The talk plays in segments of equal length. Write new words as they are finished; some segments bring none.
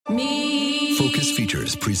Focus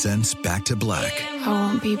Features presents Back to Black. I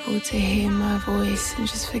want people to hear my voice and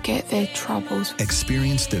just forget their troubles.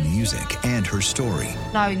 Experience the music and her story.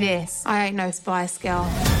 Know this, I ain't no Spice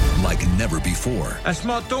Girl. Like never before. That's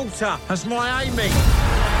my daughter. That's my Amy.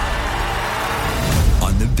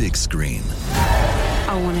 On the big screen.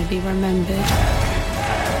 I want to be remembered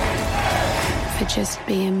for just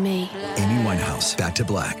being me. Amy Winehouse, Back to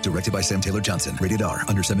Black, directed by Sam Taylor Johnson. Rated R,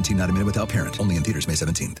 under 17, not a minute without parent. Only in theaters May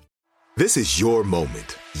 17th. This is your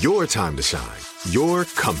moment, your time to shine, your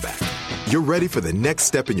comeback. You're ready for the next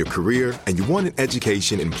step in your career, and you want an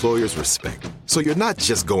education employers respect. So you're not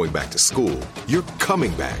just going back to school, you're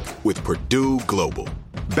coming back with Purdue Global.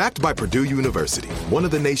 Backed by Purdue University, one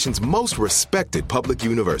of the nation's most respected public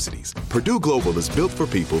universities, Purdue Global is built for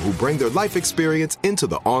people who bring their life experience into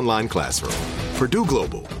the online classroom. Purdue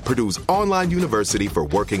Global, Purdue's online university for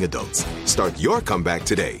working adults. Start your comeback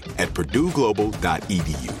today at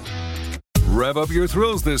purdueglobal.edu. Rev up your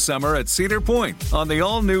thrills this summer at Cedar Point on the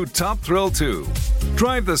all-new Top Thrill 2.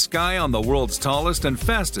 Drive the sky on the world's tallest and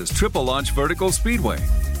fastest triple-launch vertical speedway.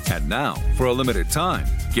 And now, for a limited time,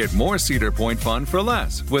 get more Cedar Point fun for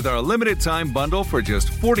less with our limited-time bundle for just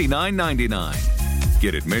 $49.99.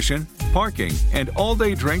 Get admission, parking, and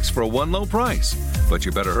all-day drinks for one low price. But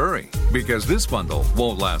you better hurry, because this bundle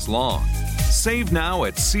won't last long. Save now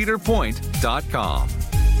at cedarpoint.com.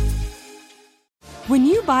 When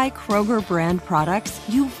you buy Kroger brand products,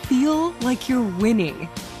 you feel like you're winning.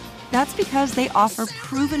 That's because they offer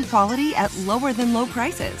proven quality at lower than low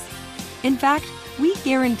prices. In fact, we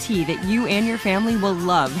guarantee that you and your family will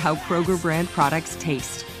love how Kroger brand products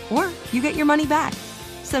taste, or you get your money back.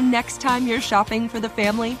 So next time you're shopping for the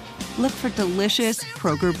family, look for delicious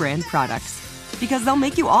Kroger brand products, because they'll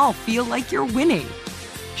make you all feel like you're winning.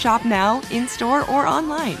 Shop now, in-store, or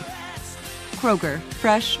online. Kroger,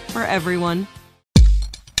 fresh for everyone.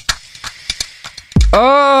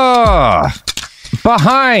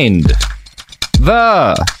 Behind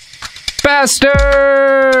the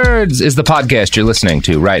Bastards is the podcast you're listening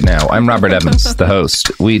to right now. I'm Robert Evans, the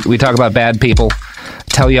host. We talk about bad people,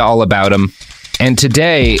 tell you all about them. And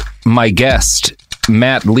today, my guest,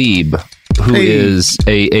 Matt Lieb, who is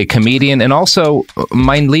a comedian and also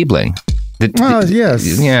mein Liebling.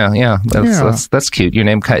 Yes. Yeah. That's cute. Your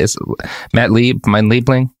name is Matt Lieb, mein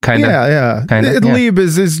Liebling, kind of. Yeah. Kinda, Lieb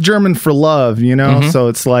is German for love, you know. So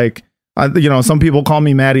it's like, some people call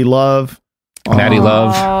me Maddie Love. Maddie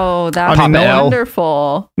Love. Oh, that's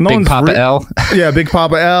wonderful. Big Papa L. Yeah, Big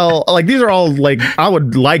Papa L. Like, these are all, like, I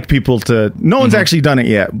would like people to... No one's actually done it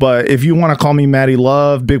yet, but if you want to call me Maddie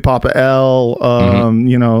Love, Big Papa L,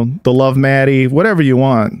 the Love Maddie, whatever you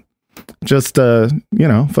want, just,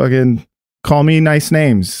 fucking call me nice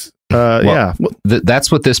names.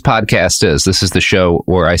 That's what this podcast is. This is the show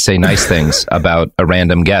where I say nice things about a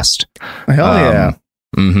random guest. Hell yeah.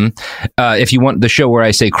 If you want the show where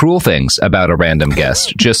I say cruel things about a random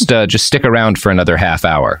guest, just stick around for another half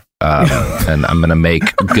hour, and I'm going to make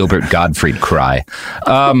Gilbert Gottfried cry.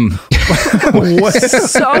 So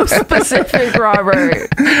specific, Robert.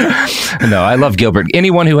 No, I love Gilbert.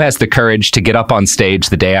 Anyone who has the courage to get up on stage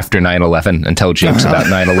the day after 9/11 and tell jokes about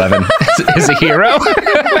 9/11 is a hero.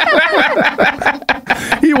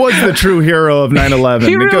 He was the true hero of 9/11.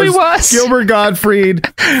 He really was. Gilbert Gottfried,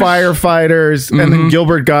 firefighters, and then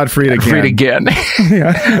Gilbert Gottfried again.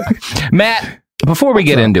 Yeah. Matt, before we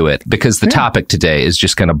get into it, because the topic today is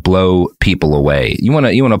just going to blow people away, you want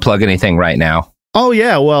to plug anything right now? Oh,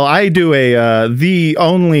 yeah. Well, I do the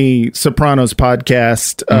only Sopranos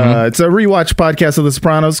podcast. It's a rewatch podcast of The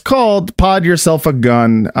Sopranos called Pod Yourself a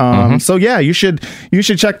Gun. So, yeah, you should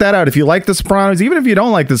check that out. If you like The Sopranos, even if you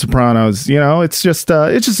don't like The Sopranos, it's just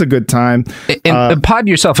a good time. And Pod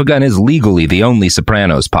Yourself a Gun is legally the only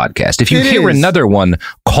Sopranos podcast. If you hear another one,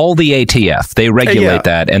 call the ATF. They regulate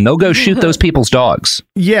that, and they'll go shoot those people's dogs.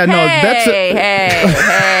 Yeah, no, that's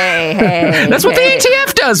what the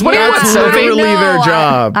ATF does. What do you want, Sophie? Their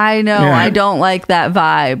job. I know. Yeah. I don't like that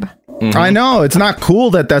vibe. I know. It's not cool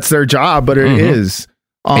that that's their job, but it is.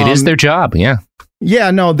 It is their job. Yeah.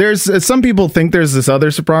 Yeah, no, there's some people think there's this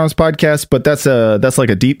other Sopranos podcast, but that's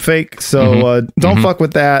like a deep fake. So don't fuck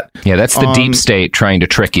with that. Yeah, that's the deep state trying to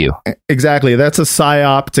trick you. Exactly. That's a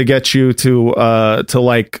psyop to get you to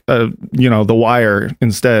The Wire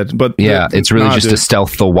instead. But yeah, it's really just a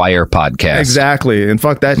Stealth The Wire podcast. Exactly. And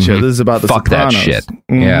fuck that shit. This is about the Sopranos. Fuck that shit.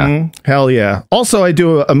 Yeah. Hell yeah. Also, I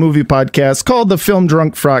do a movie podcast called the Film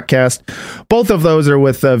Drunk Frotcast. Both of those are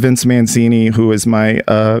with Vince Mancini, who is my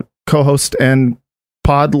co-host and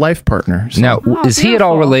pod life partner. So. Now, is he at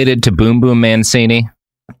all related to Boom Boom Mancini?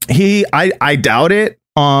 I doubt it.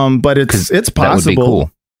 But it's possible. That would be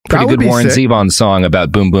cool. Pretty good Warren Zevon song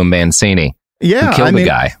about Boom Boom Mancini. Yeah, killed the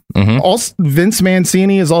guy. Mm-hmm. Also, Vince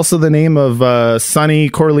Mancini is also the name of Sonny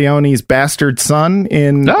Corleone's bastard son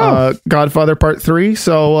in Godfather Part 3.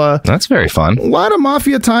 So that's very fun. A lot of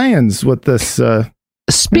mafia tie-ins with this.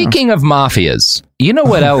 Speaking of mafias, you know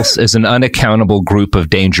what else is an unaccountable group of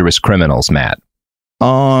dangerous criminals, Matt?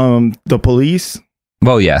 The police.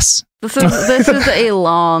 Well, yes. This is a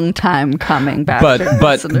long time coming, bastard.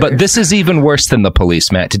 But this is even worse than the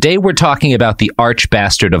police, Matt. Today we're talking about the arch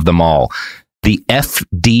bastard of them all, the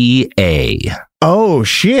FDA. Oh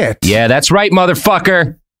shit! Yeah, that's right,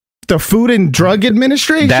 motherfucker. The Food and Drug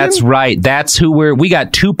Administration. That's right. That's who we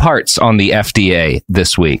got 2 parts on the FDA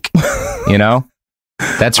this week. You know,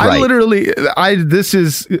 that's right.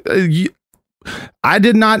 I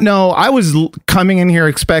did not know. I was coming in here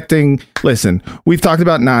expecting, listen, we've talked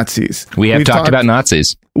about Nazis. We've talked about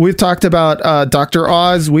Nazis. We've talked about Dr.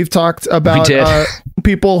 Oz. We've talked about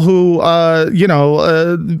people who,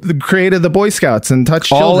 created the Boy Scouts and touched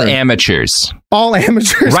children. All amateurs.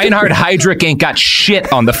 Reinhard Heydrich ain't got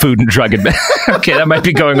shit on the Food and Drug Administration. Okay, that might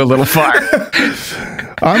be going a little far.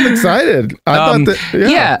 I'm excited. I thought that,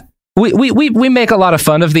 yeah. We make a lot of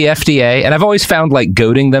fun of the FDA, and I've always found like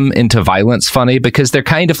goading them into violence funny because they're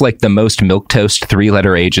kind of like the most milquetoast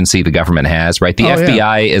 3-letter agency the government has, right? The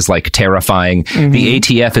FBI is like terrifying. Mm-hmm. The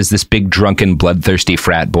ATF is this big drunken bloodthirsty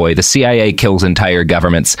frat boy. The CIA kills entire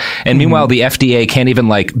governments. And meanwhile, the FDA can't even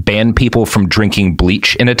like ban people from drinking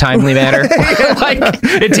bleach in a timely manner. Like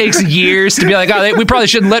it takes years to be like, we probably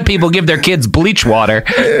shouldn't let people give their kids bleach water.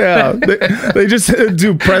 Yeah, they just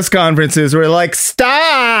do press conferences where like,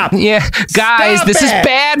 stop. Yeah, guys, this is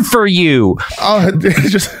bad for you. Oh,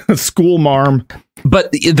 just a school marm.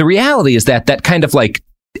 But the reality is that kind of like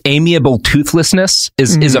amiable toothlessness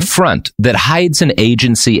is a front that hides an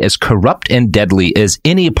agency as corrupt and deadly as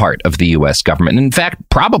any part of the U.S. government. And in fact,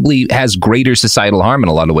 probably has greater societal harm in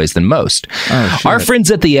a lot of ways than most. Our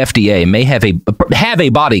friends at the FDA may have a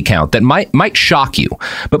body count that might shock you.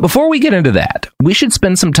 But before we get into that, we should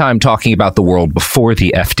spend some time talking about the world before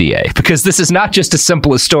the FDA, because this is not just as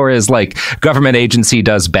simple a story as like government agency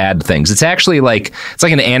does bad things. It's actually like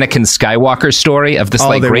an Anakin Skywalker story of this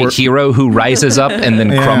great hero who rises up and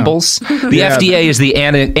then crumbles. The FDA is the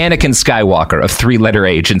Anakin Skywalker of 3-letter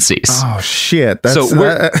agencies. Oh shit!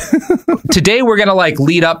 Today we're gonna like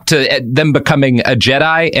lead up to them becoming a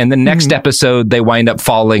Jedi, and the next episode they wind up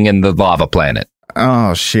falling in the lava planet.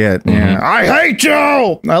 Oh shit! Yeah, I hate you.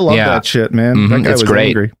 I love that shit, man. That guy was great.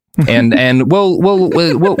 Angry. and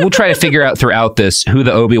we'll try to figure out throughout this who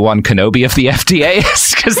the Obi-Wan Kenobi of the FDA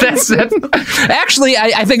is, because that's actually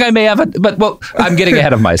I think I may have but I'm getting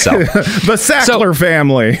ahead of myself. The Sackler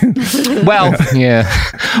family. Well, yeah.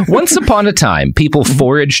 Once upon a time, people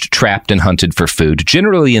foraged, trapped, and hunted for food,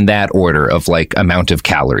 generally in that order of like amount of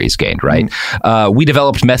calories gained. Right. We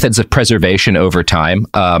developed methods of preservation over time.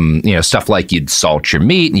 Stuff like you'd salt your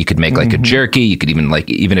meat, and you could make like a jerky. You could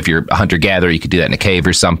even if you're a hunter gatherer, you could do that in a cave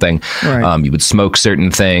or something. Right. You would smoke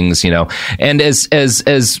certain things, and as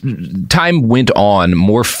time went on,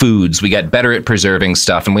 more foods, we got better at preserving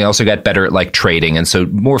stuff, and we also got better at like trading. And so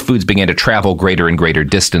more foods began to travel greater and greater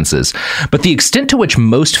distances. But the extent to which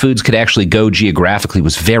most foods could actually go geographically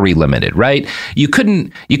was very limited, right? You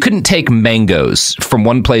couldn't take mangoes from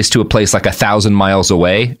one place to a place like 1,000 miles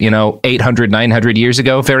away, 800, 900 years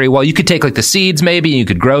ago very well. You could take like the seeds maybe, and you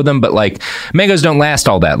could grow them, but like mangoes don't last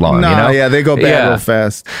all that long. Yeah, they go bad real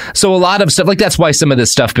fast. So a lot of stuff, like that's why some of this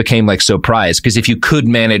stuff became like so prized, because if you could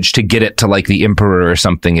manage to get it to like the emperor or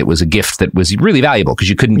something, it was a gift that was really valuable, because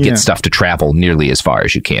you couldn't get stuff to travel nearly as far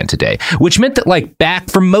as you can today, which meant that like back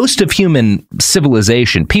for most of human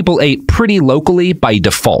civilization, people ate pretty locally by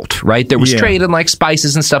default, right? There was trade in like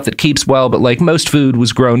spices and stuff that keeps well, but like most food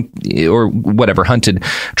was grown or whatever, hunted,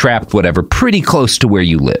 trapped, whatever, pretty close to where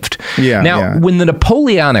you lived. When the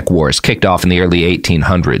Napoleonic Wars kicked off in the early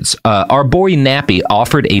 1800s, our boy Nappy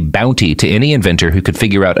offered a bounty to any inventor who could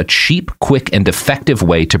figure out a cheap, quick, and effective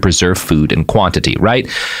way to preserve food in quantity, right?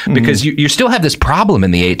 Because you still have this problem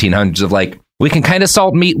in the 1800s of like, we can kind of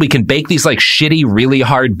salt meat. We can bake these like shitty, really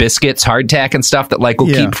hard biscuits, hardtack and stuff that like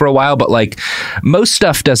will keep for a while. But like most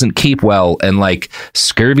stuff doesn't keep well. And like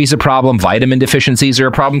scurvy's a problem. Vitamin deficiencies are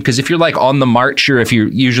a problem. Because if you're like on the march, or if you're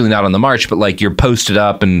usually not on the march, but like you're posted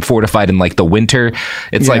up and fortified in like the winter,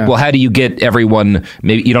 it's like, well, how do you get everyone?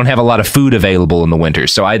 Maybe you don't have a lot of food available in the winter.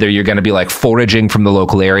 So either you're going to be like foraging from the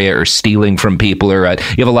local area or stealing from people, or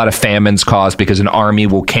you have a lot of famines caused because an army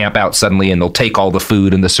will camp out suddenly and they'll take all the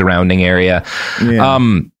food in the surrounding area.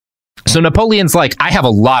 So Napoleon's like, I have a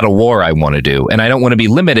lot of war I want to do, and I don't want to be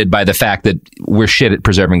limited by the fact that we're shit at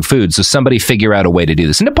preserving food. So somebody figure out a way to do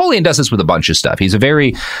this. And Napoleon does this with a bunch of stuff. He's a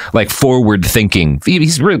very forward thinking.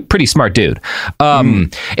 He's a really pretty smart dude.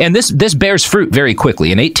 And this bears fruit very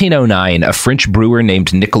quickly. In 1809, a French brewer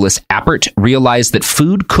named Nicholas Appert realized that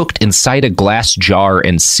food cooked inside a glass jar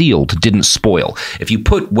and sealed didn't spoil. If you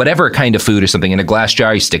put whatever kind of food or something in a glass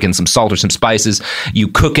jar, you stick in some salt or some spices, you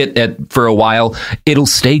cook it for a while, it'll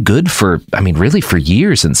stay good for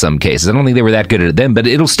years in some cases. I don't think they were that good at it then, but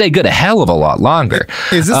it'll stay good a hell of a lot longer.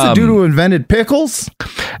 Is this the dude who invented pickles?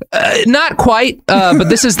 Not quite, but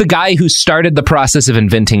this is the guy who started the process of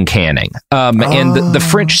inventing canning. And the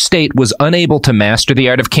French state was unable to master the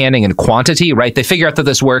art of canning in quantity, right? They figure out that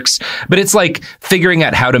this works, but it's like figuring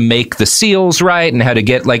out how to make the seals right and how to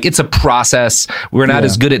get, it's a process. We're not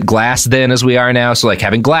as good at glass then as we are now. So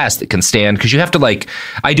having glass that can stand, because you have to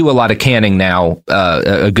I do a lot of canning now.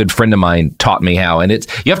 A good friend of mine taught me how, and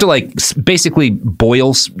you have to basically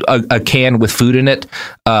boil a can with food in it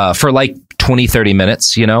for 20-30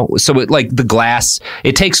 minutes, so the glass,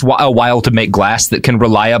 it takes a while to make glass that can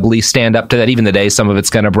reliably stand up to that. Even today, some of it's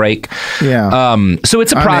going to break. So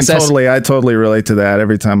it's a process. I totally relate to that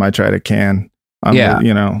every time I try to can.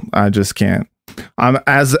 I just can't.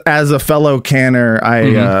 As a fellow canner,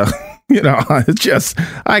 I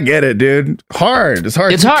get it, dude. It's hard.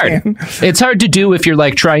 It's hard. It's hard to do if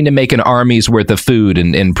you're trying to make an army's worth of food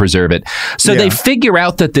and preserve it. So they figure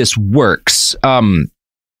out that this works.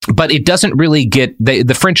 But it doesn't really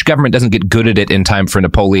the French government doesn't get good at it in time for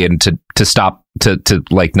Napoleon to stop to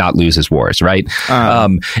not lose his wars, right?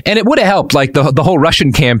 And it would have helped, the whole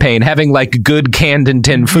Russian campaign, having good canned and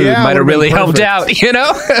tinned food might have really helped out,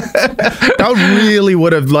 That really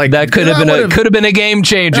would have that could have been a game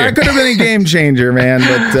changer. That could have been a game changer, man.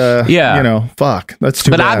 But fuck, that's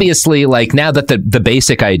too bad. But obviously, now that the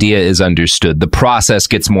basic idea is understood, the process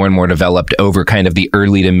gets more and more developed over kind of the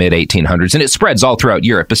early to mid 1800s, and it spreads all throughout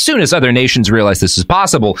Europe. As soon as other nations realize this is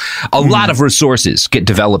possible, a lot of resources get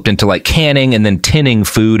developed into canning and then tinning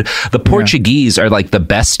food. The Portuguese are the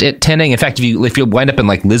best at tinning. In fact, if you wind up in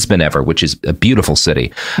Lisbon ever, which is a beautiful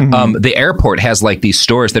city, the airport has these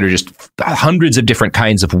stores that are just hundreds of different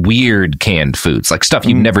kinds of weird canned foods, stuff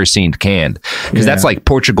you've never seen canned, because that's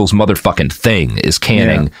Portugal's motherfucking thing is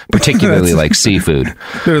canning, particularly seafood.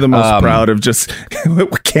 They're the most proud of just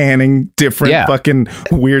canning different fucking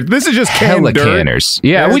weird. This is just canned dirt. Canners.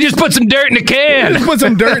 Yeah, we just put some dirt in a can. We just put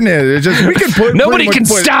some dirt in it. We can put nobody can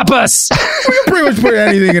stop us. We can pretty much put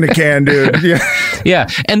anything in a can, dude. Yeah.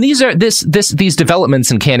 And these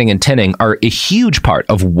developments in canning and tinning are a huge part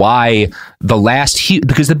of why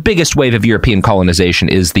because the biggest wave of European colonization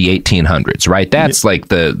is the 1800s, right? That's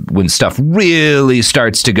when stuff really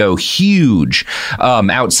starts to go huge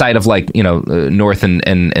outside of North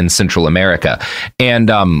and Central America, and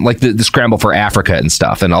the scramble for Africa and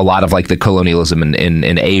stuff, and a lot of the colonialism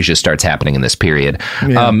in Asia starts happening in this period.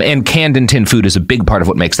 And canned and tinned food is a big part of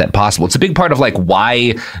what makes that possible. It's a big part of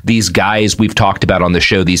why these guys we've talked about on the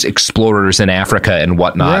show, these explorers in Africa and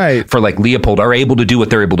whatnot, for Leopold, are able to do what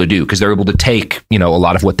they're able to do because they're able to take a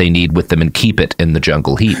lot of what they need with them and keep it in the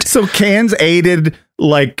jungle heat. So cans aided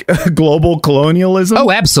global colonialism? Oh,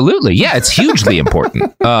 absolutely. Yeah, it's hugely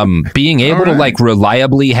important. Being able to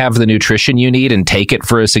reliably have the nutrition you need and take it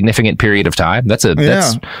for a significant period of time. That's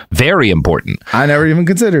very important. I never even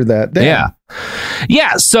considered that. Damn.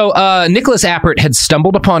 Yeah. So Nicholas Appert had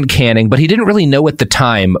stumbled upon canning, but he didn't really know at the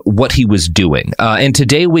time what he was doing. And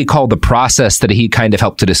today we call the process that he kind of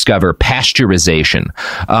helped to discover pasteurization.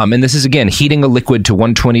 And this is, again, heating a liquid to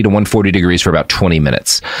 120 to 140 degrees for about 20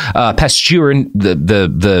 minutes. Pasteur,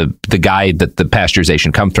 the guy that the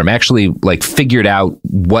pasteurization comes from, actually figured out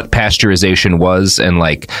what pasteurization was and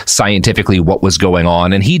scientifically what was going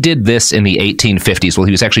on. And he did this in the 1850s while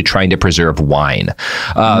he was actually trying to preserve wine.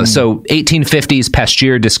 So 1850s,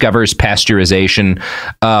 Pasteur discovers pasteurization,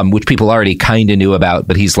 which people already kind of knew about,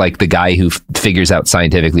 but he's the guy who figures out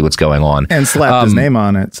scientifically what's going on. And slapped his name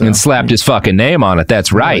on it. And slapped his fucking name on it.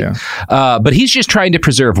 That's right. But he's just trying to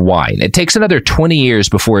preserve wine. It takes another 20 years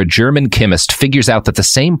before a German chemist figures out that the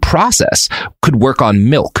same process could work on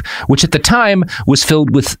milk, which at the time was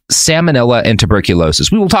filled with salmonella and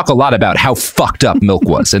tuberculosis. We will talk a lot about how fucked up milk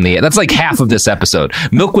was that's half of this episode.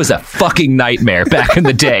 Milk was a fucking nightmare back in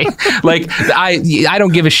the day. I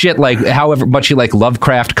don't give a shit however much you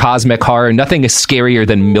Lovecraft, cosmic horror, nothing is scarier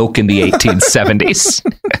than milk in the 1870s.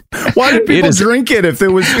 Why did people drink it if it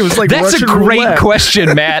was That's Russian a great roulette?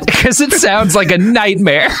 question, Matt, because it sounds like a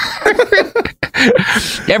nightmare.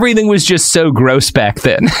 Everything was just so gross back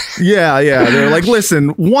then. Yeah. They're like, listen,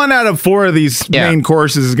 1 out of 4 of these main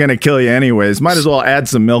courses is going to kill you anyways. Might as well add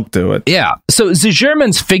some milk to it. Yeah. So the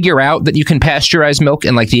Germans figure out that you can pasteurize milk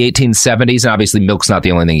in like the 1870s. And obviously milk's not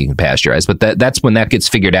the only thing you can pasteurize, but that's when that gets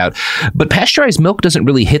figured out. But pasteurized milk doesn't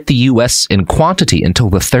really hit the U.S. in quantity until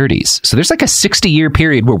the 30s. So there's like a 60-year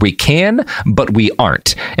period where we can, but we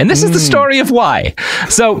aren't. And this is the story of why.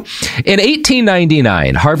 So in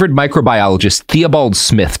 1899, Harvard microbiologist Theobald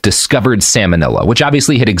Smith discovered salmonella, which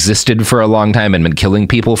obviously had existed for a long time and been killing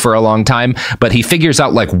people for a long time. But he figures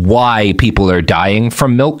out like why people are dying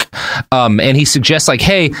from milk. And he suggests like,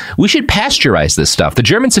 hey, we should pasteurize this stuff. The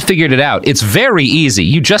Germans have figured it out. It's very easy.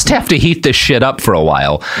 You just have to heat this shit up for a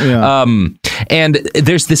while. Yeah. And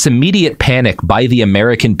there's this immediate panic by the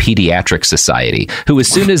American Pediatric Society, who as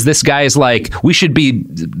soon as this guy is like, we should be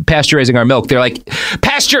pasteurizing our milk, they're like,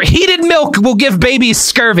 heated milk will give babies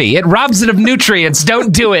scurvy. It robs it of nutrients.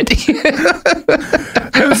 Don't do it.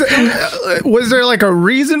 Was there like a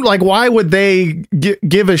reason? Like, why would they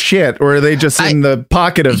give a shit? Or are they just in the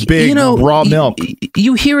pocket of big raw milk?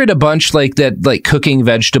 You hear it a bunch like that, like cooking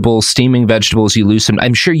vegetables, steaming vegetables, you lose some.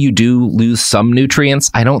 I'm sure you do lose some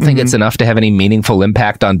nutrients. I don't think it's enough to have any meaningful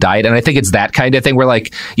impact on diet. And I think it's that kind of thing where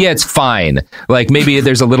like, yeah, it's fine. Like maybe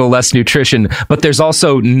there's a little less nutrition, but there's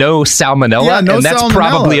also no salmonella. Yeah, no and that's salmonella.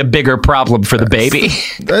 Probably a bigger problem for the baby.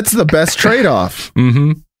 That's the best trade-off.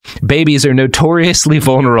 Babies are notoriously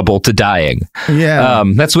vulnerable to dying. Yeah.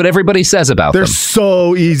 That's what everybody says about them. They're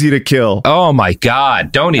so easy to kill. Oh my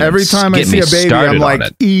God. Don't even Every time I see a baby, I'm like,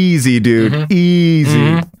 easy, dude.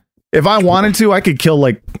 Easy. If I wanted to, I could kill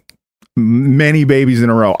like many babies in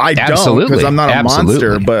a row. I don't, because I'm not a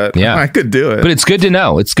monster, but I could do it. But it's good to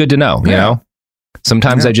know. It's good to know, you know?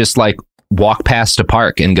 Sometimes I just like walk past a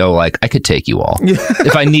park and go like, I could take you all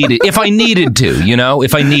if I needed to, you know,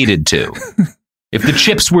 if I needed to, if the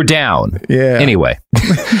chips were down. Yeah. Anyway,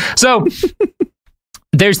 so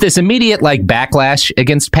there's this immediate like backlash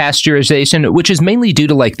against pasteurization, which is mainly due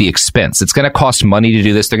to like the expense. It's going to cost money to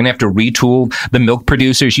do this. They're going to have to retool the milk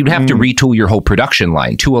producers. You'd have to retool your whole production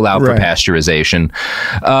line to allow for pasteurization.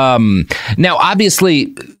 Now, obviously,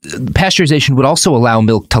 pasteurization would also allow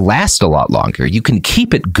milk to last a lot longer. You can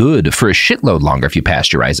keep it good for a shitload longer if you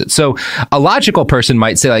pasteurize it. So a logical person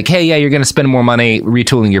might say like, hey, yeah, you're going to spend more money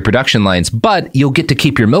retooling your production lines, but you'll get to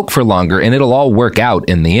keep your milk for longer and it'll all work out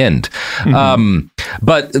in the end.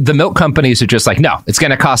 But the milk companies are just like, no, it's going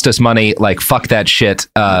to cost us money. Like, fuck that shit.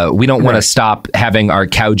 We don't want to stop having our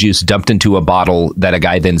cow juice dumped into a bottle that a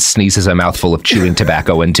guy then sneezes a mouthful of chewing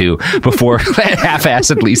tobacco into before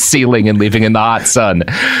half-assedly sealing and leaving in the hot sun.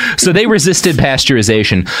 So they resisted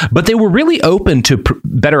pasteurization, but they were really open to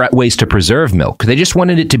better ways to preserve milk. They just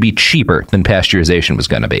wanted it to be cheaper than pasteurization was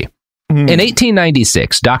going to be. In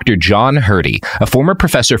 1896, Dr. John Hurdy, a former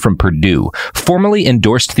professor from Purdue, formally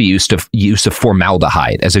endorsed the use of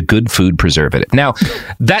formaldehyde as a good food preservative. Now,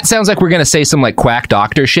 that sounds like we're going to say some like quack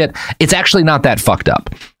doctor shit. It's actually not that fucked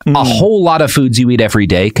up. A whole lot of foods you eat every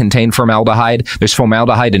day contain formaldehyde. There's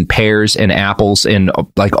formaldehyde in pears and apples and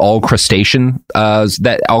like all crustaceans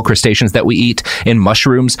that we eat, in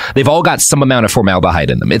mushrooms. They've all got some amount of formaldehyde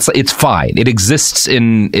in them. It's fine. It exists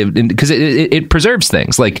because it preserves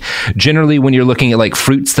things. Like generally when you're looking at like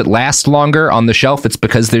fruits that last longer on the shelf, it's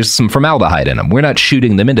because there's some formaldehyde in them. We're not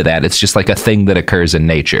shooting them into that. It's just like a thing that occurs in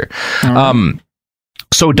nature.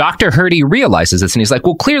 So Dr. Hurdy realizes this and he's like,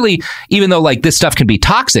 well, clearly, even though like this stuff can be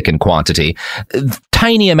toxic in quantity,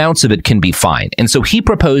 tiny amounts of it can be fine. And so he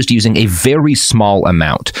proposed using a very small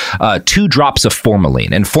amount, 2 drops of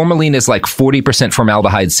formalin. And formalin is like 40%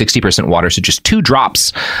 formaldehyde, 60% water. So just 2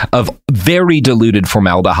 drops of very diluted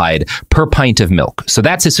formaldehyde per pint of milk. So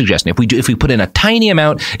that's his suggestion. If we put in a tiny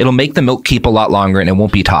amount, it'll make the milk keep a lot longer and it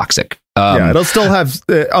won't be toxic. It'll still have,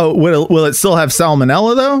 will it still have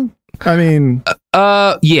salmonella though? I mean,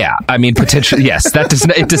 yeah, I mean, potentially, yes,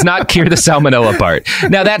 it does not cure the salmonella part.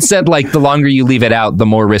 Now, that said, like the longer you leave it out, the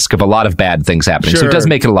more risk of a lot of bad things happening. So it does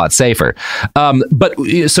make it a lot safer. But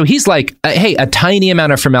so he's like, hey, a tiny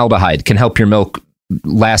amount of formaldehyde can help your milk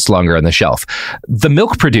last longer on the shelf. The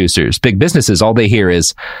milk producers, big businesses, all they hear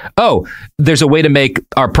is, oh, there's a way to make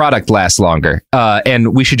our product last longer.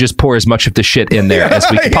 And we should just pour as much of the shit in there as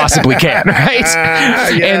we possibly can, right?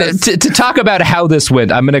 Yes. And to talk about how this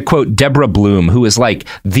went, I'm going to quote Deborah Bloom, who is like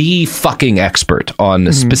the fucking expert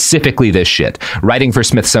on specifically this shit, writing for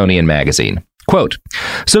Smithsonian Magazine. Quote,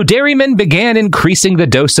 so dairymen began increasing the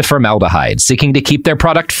dose of formaldehyde, seeking to keep their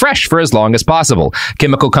product fresh for as long as possible.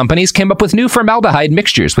 Chemical companies came up with new formaldehyde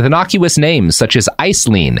mixtures with innocuous names such as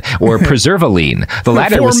Iceline or Preservaline. The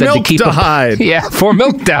latter was said to keep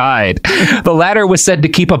formaldehyde. The latter was said to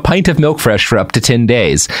keep a pint of milk fresh for up to 10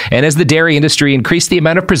 days. And as the dairy industry increased the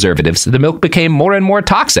amount of preservatives, the milk became more and more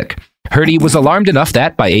toxic. Hurdy was alarmed enough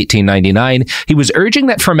that, by 1899, he was urging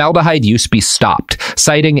that formaldehyde use be stopped,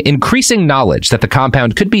 citing increasing knowledge that the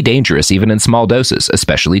compound could be dangerous even in small doses,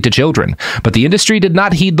 especially to children. But the industry did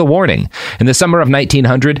not heed the warning. In the summer of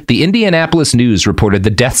 1900, the Indianapolis News reported the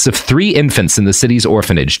deaths of 3 infants in the city's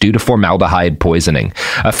orphanage due to formaldehyde poisoning.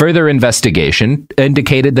 A further investigation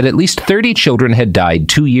indicated that at least 30 children had died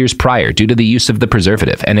 2 years prior due to the use of the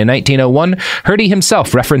preservative, and in 1901, Hurdy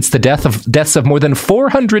himself referenced the deaths of more than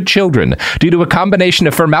 400 children due to a combination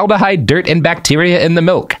of formaldehyde, dirt, and bacteria in the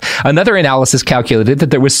milk. Another analysis calculated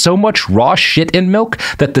that there was so much raw shit in milk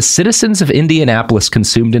that the citizens of Indianapolis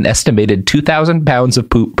consumed an estimated 2,000 pounds of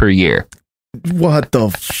poop per year. What the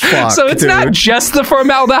fuck? So it's dude? not just the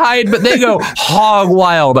formaldehyde, but they go hog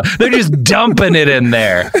wild. They're just dumping it in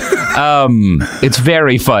there. It's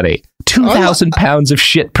very funny. 2,000 pounds of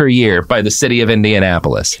shit per year by the city of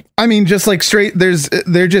Indianapolis. I mean, just like straight, the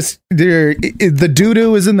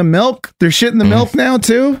doo-doo is in the milk. There's shit in the milk now,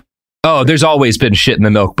 too? Oh, there's always been shit in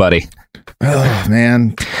the milk, buddy. Oh,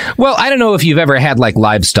 man. Well, I don't know if you've ever had like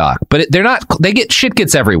livestock, but shit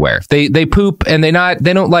gets everywhere. They poop and they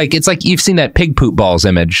don't like, it's like you've seen that pig poop balls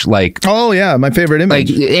image. Like, oh yeah, my favorite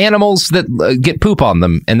image. Like animals that get poop on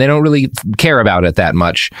them and they don't really care about it that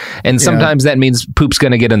much. And sometimes that means poop's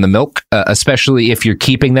going to get in the milk, especially if you're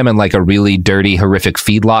keeping them in like a really dirty, horrific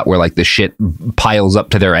feedlot where like the shit piles up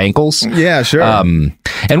to their ankles. Yeah, sure.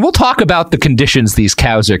 And we'll talk about the conditions these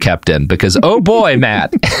cows are kept in because, oh boy,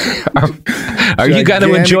 Matt, are you going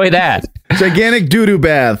to enjoy that? Gigantic doo-doo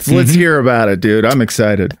baths. Let's hear about it, dude. I'm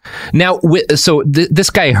excited. Now, this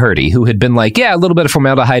guy Hurdy, who had been like, yeah, a little bit of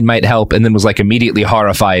formaldehyde might help, and then was like immediately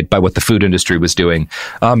horrified by what the food industry was doing.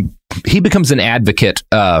 He becomes an advocate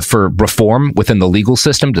for reform within the legal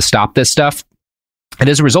system to stop this stuff. And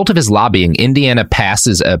as a result of his lobbying, Indiana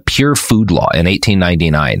passes a pure food law in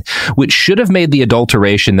 1899, which should have made the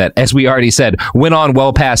adulteration that, as we already said, went on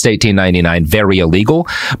well past 1899 very illegal.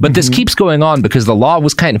 But this keeps going on because the law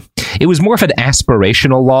was it was more of an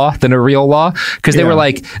aspirational law than a real law, because they were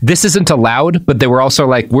like, this isn't allowed, but they were also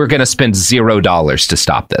like, we're going to spend $0 to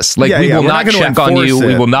stop this. Like, we will not check on you.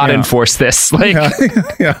 We will not enforce this. Like,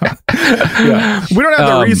 we don't have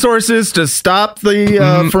the resources to stop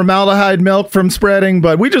the formaldehyde milk from spreading,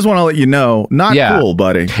 but we just want to let you know, not cool,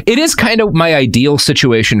 buddy. It is kind of my ideal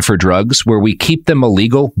situation for drugs, where we keep them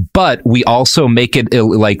illegal, but we also make it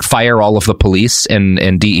like fire all of the police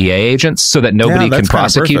and DEA agents so that nobody can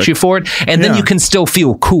prosecute you for it, and then you can still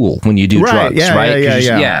feel cool when you do drugs,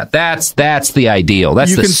 right? That's the ideal.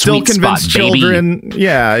 That's the sweet spot, children, baby.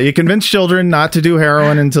 Yeah, you convince children not to do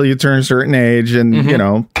heroin until you turn a certain age, and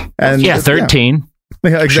 13.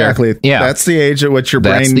 Yeah, exactly. Sure. Yeah, that's the age at which your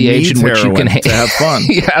brain needs heroin to have fun.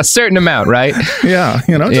 A certain amount, right? Just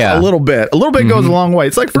a little bit. A little bit goes a long way.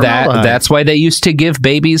 It's like formaldehyde. That's why they used to give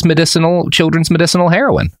babies children's medicinal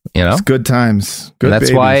heroin. It's good times. That's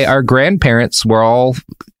babies. Why our grandparents were all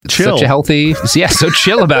chill. Such a healthy, so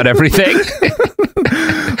chill about everything.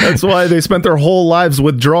 That's why they spent their whole lives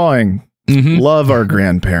withdrawing. Love our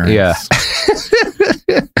grandparents. Yeah.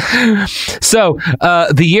 So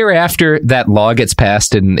the year after that law gets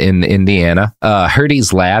passed in Indiana,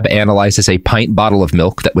 Hurdy's lab analyzes a pint bottle of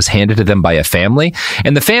milk that was handed to them by a family,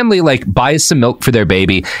 and the family buys some milk for their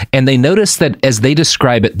baby, and they notice that, as they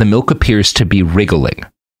describe it, the milk appears to be wriggling.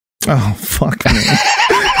 Oh, fuck me.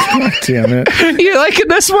 God damn it. You liking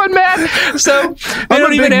this one, man? So I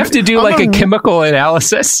don't even have to do a chemical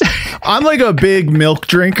analysis. I'm like a big milk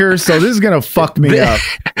drinker, so this is going to fuck me up.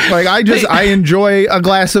 I enjoy a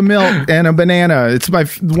glass of milk and a banana. It's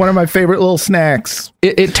one of my favorite little snacks.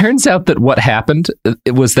 It turns out that what happened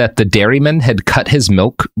was that the dairyman had cut his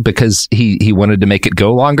milk because he wanted to make it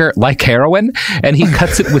go longer, like heroin, and he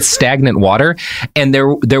cuts it with stagnant water, and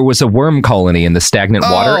there was a worm colony in the stagnant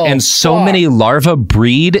water, and so many larvae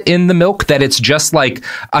breed in the milk that it's just like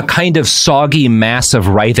a kind of soggy mass of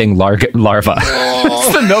writhing larva.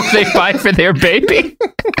 It's the milk they buy for their baby.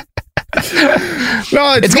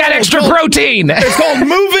 No, it's got extra protein. It's called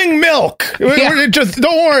moving milk. Just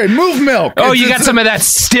don't worry, move milk. Oh, you got some of that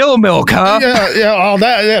still milk, huh?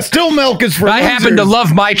 Yeah. Still milk is for I losers. happen to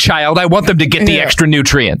love my child. I want them to get the extra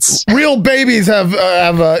nutrients. Real babies have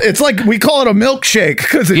it's like we call it a milkshake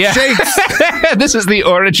because it shakes. This is the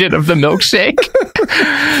origin of the milkshake.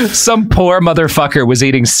 Some poor motherfucker was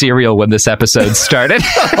eating cereal when this episode started.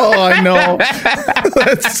 Oh, I know.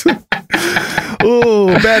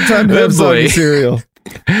 Bad time to have soggy cereal.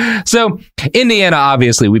 So, Indiana,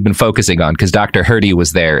 obviously, we've been focusing on because Dr. Hurdy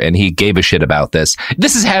was there and he gave a shit about this.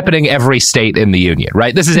 This is happening every state in the union,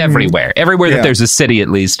 right? This is everywhere. Everywhere that there's a city, at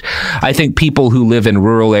least. I think people who live in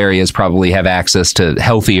rural areas probably have access to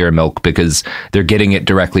healthier milk because they're getting it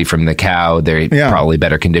directly from the cow. They're probably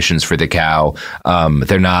better conditions for the cow.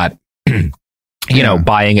 They're not...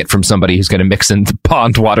 buying it from somebody who's going to mix in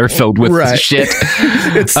pond water filled with shit.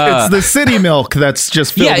 It's the city milk that's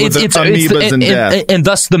just filled with amoebas and death. And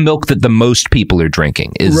thus the milk that the most people are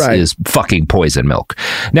drinking is fucking poison milk.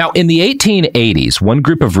 Now, in the 1880s, one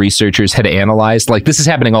group of researchers had analyzed, like this is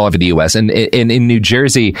happening all over the U.S., and in New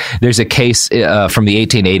Jersey, there's a case from the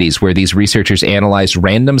 1880s where these researchers analyzed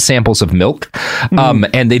random samples of milk,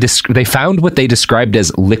 and they found what they described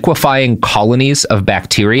as liquefying colonies of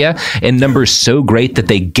bacteria in numbers so great that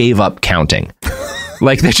they gave up counting.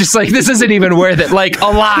 Like, they're just like, this isn't even worth it. Like, a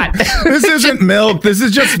lot. This isn't milk. This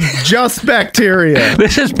is just bacteria.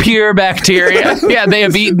 This is pure bacteria. Yeah, they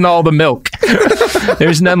have eaten all the milk.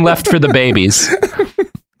 There's none left for the babies.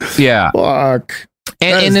 Yeah. Fuck.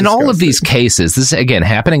 And in all of these cases, this is, again,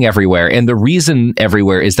 happening everywhere. And the reason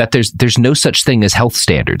everywhere is that there's no such thing as health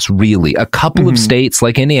standards, really. A couple of states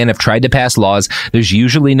like Indiana have tried to pass laws. There's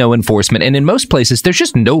usually no enforcement. And in most places, there's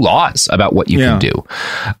just no laws about what you can do.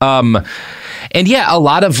 And a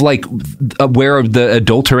lot of like where the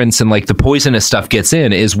adulterants and like the poisonous stuff gets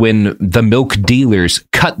in is when the milk dealers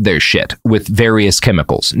cut their shit with various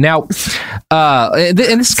chemicals. Now, and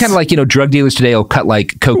this is kind of like, drug dealers today will cut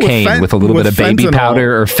like cocaine with a little bit of baby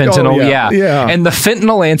powder or fentanyl. Yeah. And the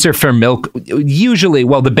fentanyl answer for milk, usually,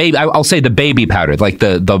 well, I'll say the baby powder, like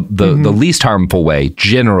the least harmful way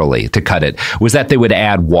generally to cut it was that they would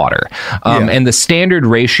add water. And the standard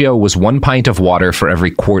ratio was 1 pint of water for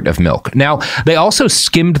every quart of milk. Now, they also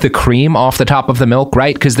skimmed the cream off the top of the milk,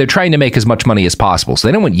 right? Because they're trying to make as much money as possible. So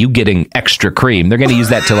they don't want you getting extra cream. They're going to use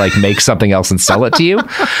that to like make something else and sell it to you.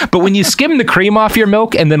 But when you skim the cream off your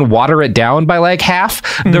milk and then water it down by like half,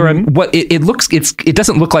 it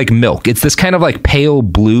doesn't look like milk. It's this kind of like pale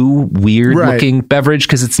blue, weird looking beverage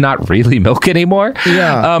because it's not really milk anymore.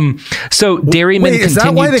 Yeah. So dairymen is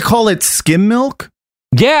that why they call it skim milk?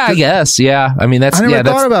 Yeah, I guess. Yeah. I mean, I never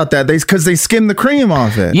thought about that. Because they skim the cream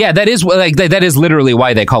off it. Yeah, that is literally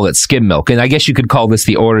why they call it skim milk. And I guess you could call this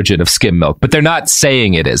the origin of skim milk, but they're not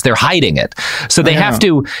saying it is. They're hiding it. So they have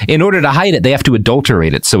to, in order to hide it, they have to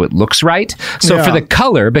adulterate it so it looks right. So for the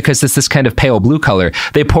color, because it's this kind of pale blue color,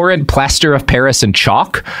 they pour in plaster of Paris and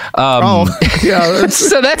chalk. So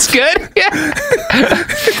that's good. Yeah.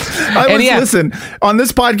 Listen, on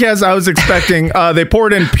this podcast, I was expecting they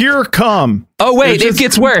poured in pure cum. Oh, wait, it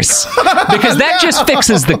gets worse because that just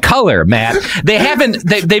fixes the color, Matt.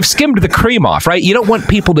 They've skimmed the cream off, right? You don't want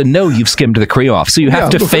people to know you've skimmed the cream off. So you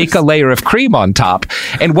have to fake a layer of cream on top.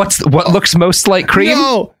 And what looks most like cream?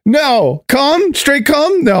 No. Cum? Straight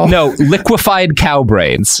cum? No, liquefied cow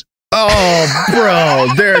brains. Oh,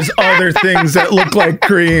 bro, there's other things that look like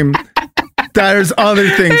cream. There's other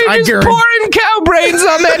things. They're just pouring cow brains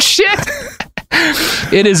on that shit.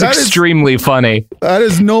 It is extremely funny. That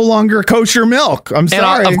is no longer kosher milk. I'm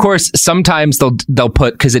sorry. And of course, sometimes they'll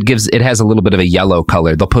put, because it has a little bit of a yellow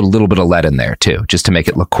color, they'll put a little bit of lead in there too, just to make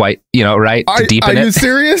it look quite, right? To deepen it. Are you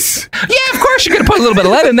serious? Yeah, of course you're going to put a little bit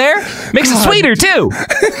of lead in there. Makes it sweeter too.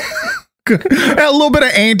 A little bit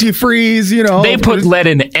of antifreeze, They put lead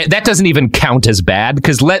in. That doesn't even count as bad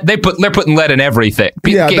because they're putting lead in everything.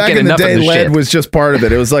 People back in the day, lead was just part of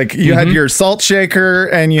it. It was like you had your salt shaker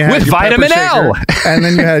and you had with your vitamin L, and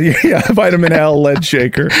then you had vitamin L lead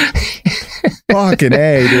shaker. Fucking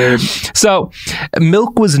A, dude. So,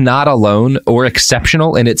 milk was not alone or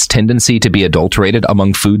exceptional in its tendency to be adulterated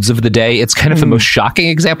among foods of the day. It's kind of the most shocking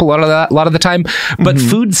example a lot of the time. But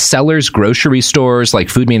food sellers, grocery stores, like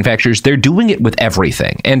food manufacturers, they're doing it with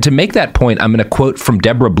everything. And to make that point, I'm going to quote from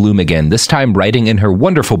Deborah Bloom again, this time writing in her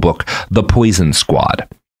wonderful book, The Poison Squad.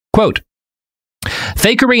 Quote,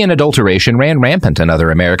 fakery and adulteration ran rampant in other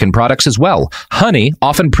American products as well. Honey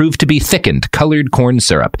often proved to be thickened, colored corn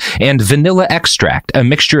syrup, and vanilla extract, a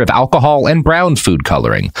mixture of alcohol and brown food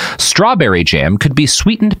coloring. Strawberry jam could be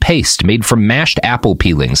sweetened paste made from mashed apple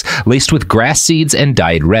peelings, laced with grass seeds and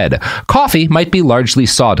dyed red. Coffee might be largely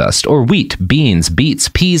sawdust, or wheat, beans, beets,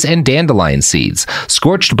 peas, and dandelion seeds,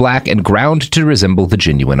 scorched black and ground to resemble the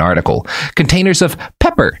genuine article. Containers of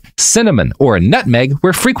pepper, cinnamon, or nutmeg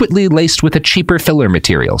were frequently laced with a cheaper cheaper filler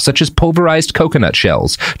material, such as pulverized coconut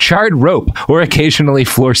shells, charred rope, or occasionally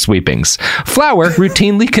floor sweepings. Flour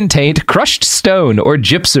routinely contained crushed stone or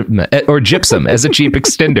gypsum as a cheap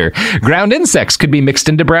extender. Ground insects could be mixed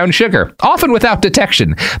into brown sugar, often without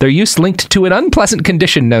detection. Their use linked to an unpleasant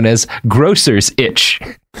condition known as grocer's itch.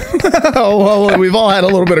 Oh, well, we've all had a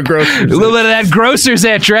little bit of grocer's itch. A little bit of that grocer's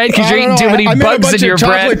itch, right? Because you're eating too many bugs in your bread.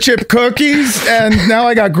 I made a bunch of chocolate chip cookies, and now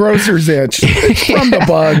I got grocer's itch from the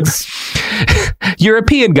bugs.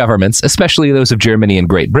 European governments, especially those of Germany and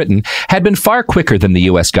Great Britain, had been far quicker than the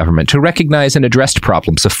U.S. government to recognize and address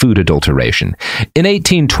problems of food adulteration. In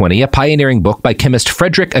 1820, a pioneering book by chemist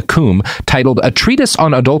Frederick Accum, titled A Treatise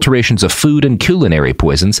on Adulterations of Food and Culinary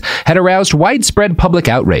Poisons, had aroused widespread public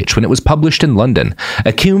outrage when it was published in London.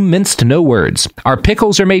 Accum minced no words. Our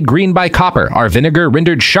pickles are made green by copper, our vinegar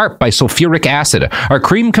rendered sharp by sulfuric acid, our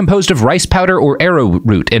cream composed of rice powder or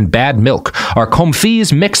arrowroot and bad milk, our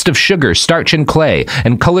comfits mixed of sugar, starch, and clay,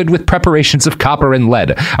 and colored with preparations of copper and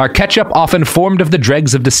lead, our ketchup often formed of the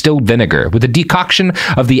dregs of distilled vinegar, with a decoction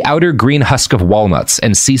of the outer green husk of walnuts,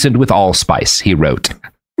 and seasoned with allspice, he wrote.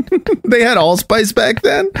 They had allspice back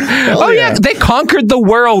then? Yeah, they conquered the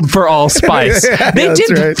world for allspice. They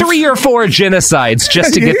did 3 or 4 genocides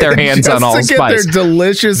just to get their hands on allspice. Get their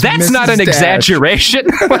delicious That's Mrs. not an Dash. Exaggeration.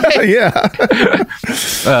 Yeah.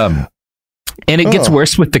 And it gets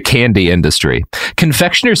worse with the candy industry.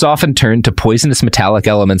 Confectioners often turned to poisonous metallic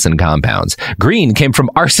elements and compounds. Green came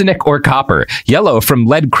from arsenic or copper, yellow from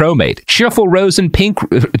lead chromate, cheerful rose and pink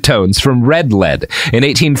tones from red lead. In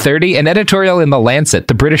 1830, an editorial in The Lancet,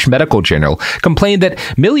 the British medical journal, complained that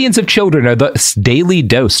millions of children are thus daily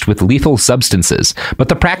dosed with lethal substances. But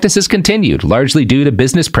the practices continued, largely due to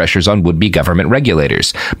business pressures on would-be government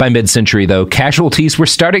regulators. By mid-century, though, casualties were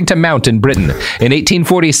starting to mount in Britain. In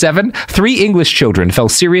 1847, 3 English children fell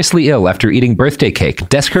seriously ill after eating birthday cake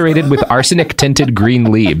decorated with arsenic-tinted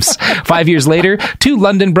green leaves. 5 years later, 2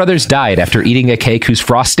 London brothers died after eating a cake whose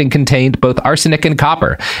frosting contained both arsenic and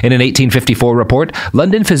copper. In an 1854 report,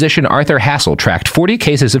 London physician Arthur Hassel tracked 40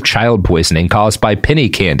 cases of child poisoning caused by penny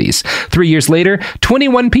candies. 3 years later,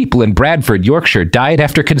 21 people in Bradford, Yorkshire, died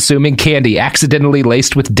after consuming candy accidentally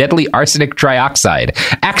laced with deadly arsenic trioxide.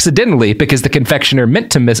 Accidentally, because the confectioner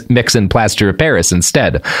meant to mix in plaster of Paris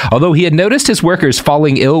instead. Although he had noticed his workers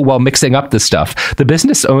falling ill while mixing up the stuff, the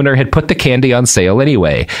business owner had put the candy on sale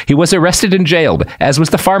anyway. He was arrested and jailed, as was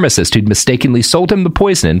the pharmacist who'd mistakenly sold him the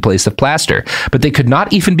poison in place of plaster. But they could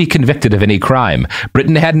not even be convicted of any crime.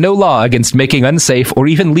 Britain had no law against making unsafe or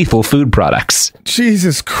even lethal food products.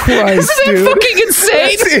 Jesus Christ, Isn't that fucking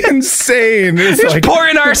insane? That's insane. It's just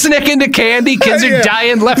pouring arsenic into candy. Kids are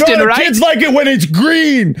dying left and right. Kids like it when it's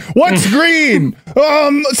green. What's green?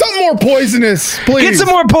 Something more poisonous, please. Get some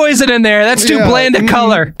more poison in there. That's too bland a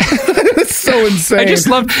color. That's so insane. I just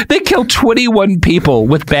love, they kill 21 people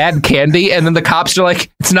with bad candy, and then the cops are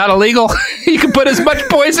like, it's not illegal. You can put as much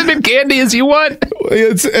poison in candy as you want.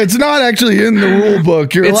 It's not actually in the rule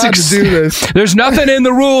book. You're allowed to do this. There's nothing in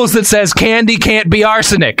the rules that says candy can't be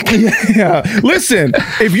arsenic. Yeah. Listen,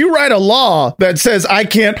 if you write a law that says I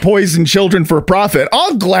can't poison children for profit,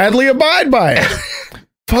 I'll gladly abide by it.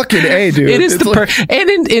 Fucking A, dude. It is and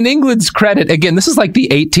in England's credit, again, this is like the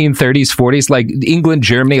 1830s, 40s, like England,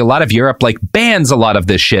 Germany, a lot of Europe, like bans a lot of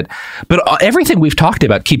this shit. But everything we've talked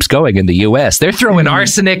about keeps going in the U.S. They're throwing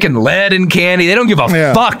arsenic and lead in candy. They don't give a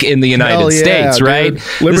fuck in the United States, right?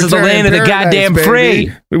 This is the land of the goddamn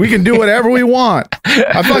free. We can do whatever we want.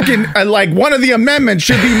 Like one of the amendments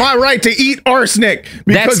should be my right to eat arsenic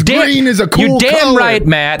because green is a cool color. You're damn color. right,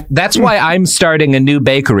 Matt. That's why I'm starting a new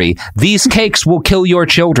bakery. These cakes will kill your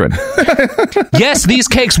children. Yes, these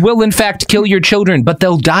cakes will in fact kill your children, but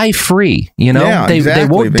they'll die free. You know, they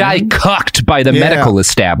won't die cucked by the medical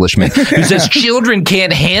establishment who says children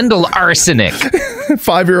can't handle arsenic.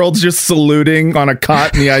 5-year-olds just saluting on a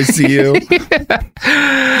cot in the ICU.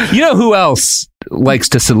 You know who else likes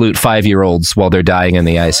to salute 5-year-olds while they're dying in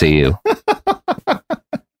the ICU?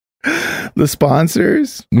 The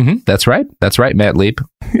sponsors. That's right, Matt Leap.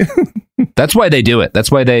 That's why they do it.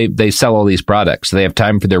 That's why they sell all these products. They have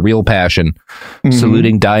time for their real passion,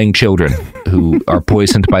 saluting dying children who are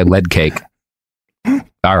poisoned by lead cake.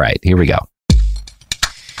 All right, here we go.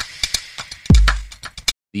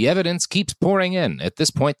 The evidence keeps pouring in. At this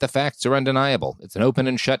point, the facts are undeniable. It's an open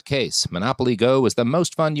and shut case. Monopoly Go is the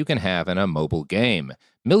most fun you can have in a mobile game.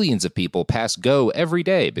 Millions of people pass Go every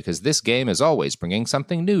day because this game is always bringing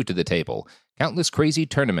something new to the table. Countless crazy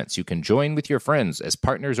tournaments you can join with your friends as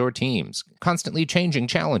partners or teams. Constantly changing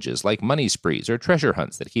challenges like money sprees or treasure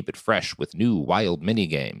hunts that keep it fresh with new wild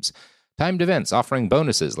mini-games. Timed events offering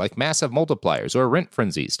bonuses like massive multipliers or rent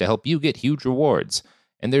frenzies to help you get huge rewards.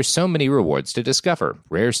 And there's so many rewards to discover.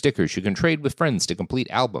 Rare stickers you can trade with friends to complete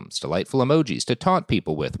albums, delightful emojis to taunt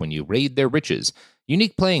people with when you raid their riches,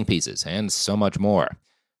 unique playing pieces, and so much more.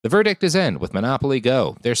 The verdict is in with Monopoly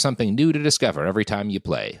Go. There's something new to discover every time you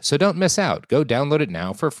play. So don't miss out. Go download it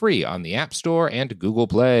now for free on the App Store and Google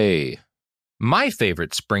Play. My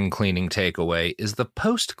favorite spring cleaning takeaway is the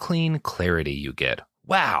post-clean clarity you get.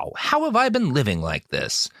 Wow, how have I been living like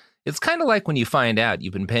this? It's kind of like when you find out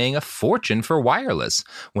you've been paying a fortune for wireless,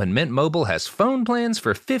 when Mint Mobile has phone plans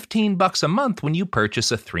for $15 a month when you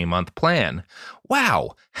purchase a 3-month plan.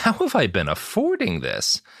 Wow, how have I been affording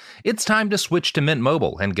this? It's time to switch to Mint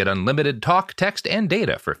Mobile and get unlimited talk, text, and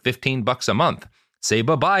data for $15 a month. Say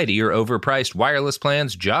bye-bye to your overpriced wireless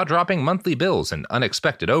plans, jaw-dropping monthly bills, and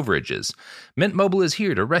unexpected overages. Mint Mobile is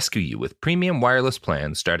here to rescue you with premium wireless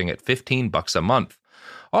plans starting at $15 a month.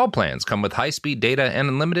 All plans come with high-speed data and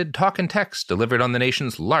unlimited talk and text delivered on the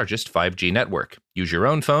nation's largest 5G network. Use your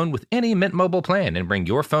own phone with any Mint Mobile plan and bring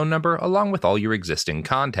your phone number along with all your existing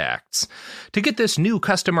contacts. To get this new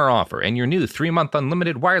customer offer and your new 3-month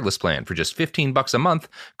unlimited wireless plan for just $15 a month,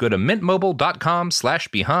 go to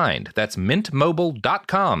mintmobile.com/behind. That's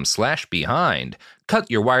mintmobile.com/behind. Cut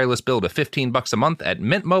your wireless bill to $15 a month at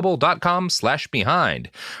mintmobile.com/behind.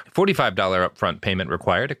 $45 upfront payment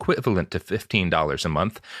required, equivalent to $15 a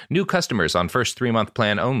month. New customers on first 3-month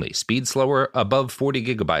plan only. Speed slower above 40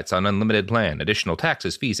 gigabytes on unlimited plan. Additional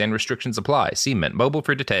taxes, fees, and restrictions apply. See Mint Mobile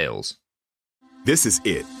for details. This is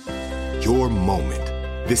it. Your moment.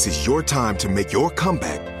 This is your time to make your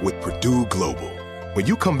comeback with Purdue Global. When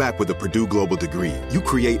you come back with a Purdue Global degree, you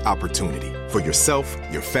create opportunity for yourself,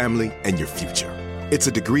 your family, and your future. It's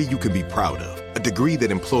a degree you can be proud of, a degree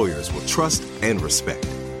that employers will trust and respect.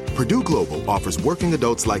 Purdue Global offers working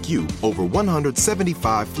adults like you over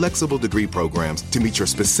 175 flexible degree programs to meet your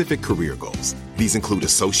specific career goals. These include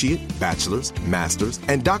associate, bachelor's, master's,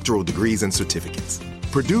 and doctoral degrees and certificates.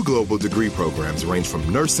 Purdue Global degree programs range from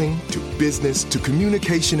nursing to business to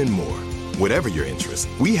communication and more. Whatever your interest,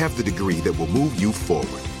 we have the degree that will move you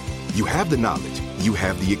forward. You have the knowledge, you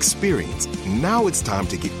have the experience. Now it's time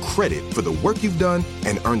to get credit for the work you've done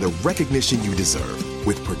and earn the recognition you deserve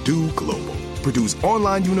with Purdue Global, Purdue's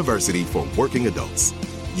online university for working adults.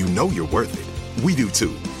 You know you're worth it. We do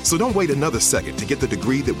too. So don't wait another second to get the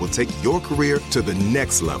degree that will take your career to the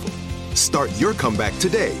next level. Start your comeback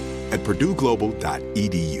today at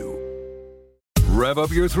purdueglobal.edu. Rev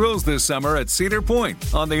up your thrills this summer at Cedar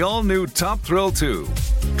Point on the all-new Top Thrill 2.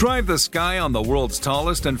 Drive the sky on the world's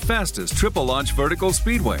tallest and fastest triple-launch vertical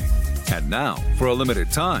speedway. And now, for a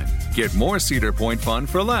limited time, get more Cedar Point fun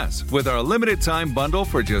for less with our limited-time bundle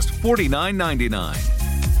for just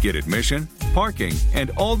 $49.99. Get admission, parking, and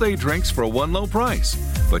all-day drinks for one low price.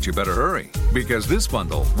 But you better hurry, because this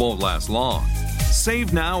bundle won't last long.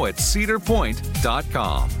 Save now at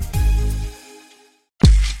cedarpoint.com.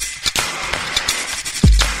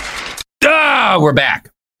 We're back.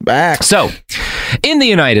 So, in the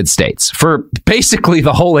United States, for basically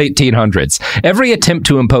the whole 1800s, every attempt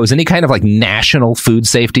to impose any kind of like national food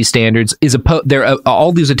safety standards is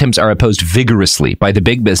all these attempts are opposed vigorously by the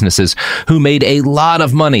big businesses who made a lot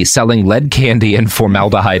of money selling lead candy and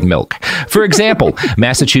formaldehyde milk. For example,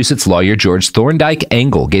 Massachusetts lawyer George Thorndike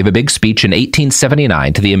Engel gave a big speech in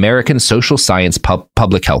 1879 to the American Social Science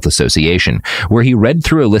Public Health Association, where he read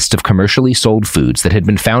through a list of commercially sold foods that had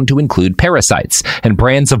been found to include parasites and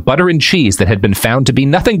brands of butter and cheese that had been found to be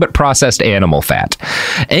nothing but processed animal fat.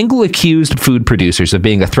 Engel accused food producers of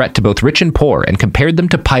being a threat to both rich and poor and compared them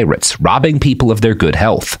to pirates, robbing people of their good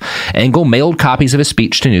health. Engel mailed copies of his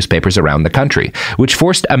speech to newspapers around the country, which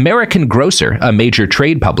forced American Grocer, a major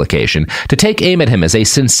trade publication, to take aim at him as a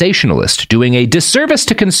sensationalist, doing a disservice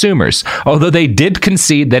to consumers, although they did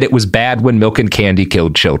concede that it was bad when milk and candy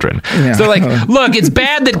killed children. Yeah. So like, look, it's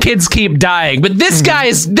bad that kids keep dying, but this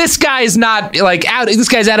guy's not like out. This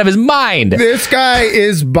guy's out of his mind. This guy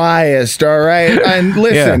is biased, all right? And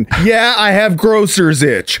listen, yeah, I have grocer's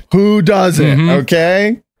itch. Who doesn't?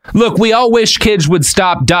 Okay? Look, we all wish kids would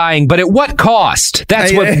stop dying, but at what cost?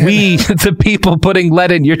 That's what we, the people putting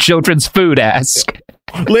lead in your children's food, ask.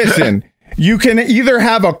 Listen, you can either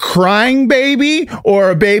have a crying baby or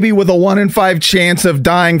a baby with a 1 in 5 chance of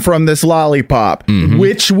dying from this lollipop.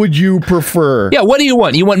 Which would you prefer? Yeah, what do you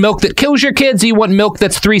want? You want milk that kills your kids, or you want milk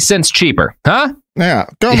that's 3 cents cheaper? Huh? Yeah,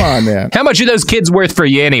 come on, man. How much are those kids worth for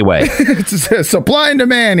you anyway? It's supply and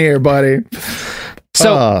demand here, buddy.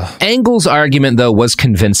 So Engel's argument, though, was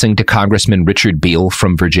convincing to Congressman Richard Beale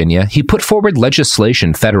from Virginia. He put forward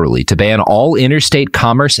legislation federally to ban all interstate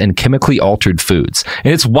commerce and chemically altered foods.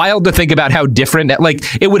 And it's wild to think about how different, like,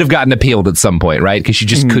 it would have gotten appealed at some point, right? Because you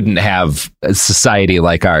just couldn't have a society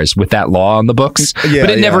like ours with that law on the books. But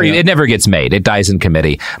it never gets made. It dies in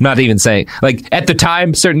committee. I'm not even saying, like, at the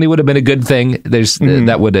time, certainly would have been a good thing.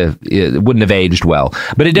 That wouldn't have aged well.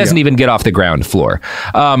 But it doesn't even get off the ground floor.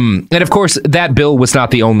 And of course, that bill was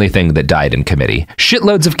not the only thing that died in committee.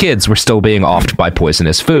 Shitloads of kids were still being offed by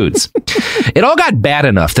poisonous foods. It all got bad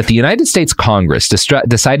enough that the United States Congress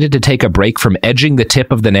decided to take a break from edging the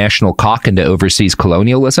tip of the national cock into overseas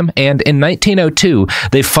colonialism, and in 1902,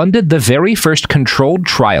 they funded the very first controlled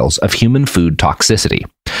trials of human food toxicity.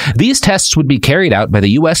 These tests would be carried out by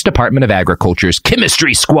the U.S. Department of Agriculture's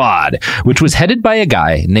Chemistry Squad, which was headed by a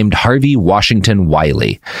guy named Harvey Washington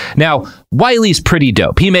Wiley. Now, Wiley's pretty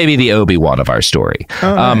dope. He may be the Obi-Wan of our story.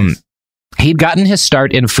 Nice. He'd gotten his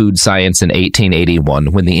start in food science in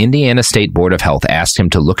 1881 when the Indiana State Board of Health asked him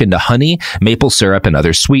to look into honey, maple syrup, and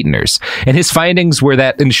other sweeteners. And his findings were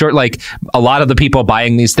that, in short, like, a lot of the people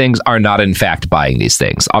buying these things are not, in fact, buying these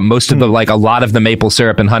things. Most of the, like, a lot of the maple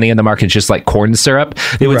syrup and honey in the market is just like corn syrup.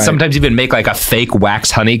 They would sometimes even make like a fake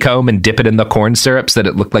wax honeycomb and dip it in the corn syrup so that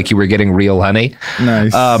it looked like you were getting real honey.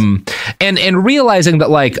 Nice. And realizing that,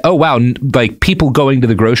 like, oh, wow, like, people going to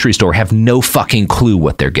the grocery store have no fucking clue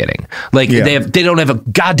what they're getting. Like, they don't have a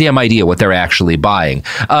goddamn idea what they're actually buying,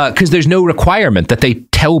 because there's no requirement that they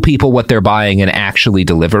tell people what they're buying and actually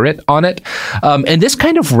deliver it on it. And this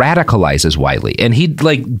kind of radicalizes Wiley, and he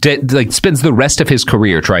spends the rest of his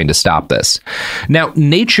career trying to stop this. Now,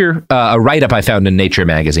 Nature, a write-up I found in Nature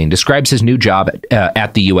magazine, describes his new job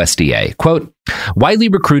at the USDA. Quote, Wiley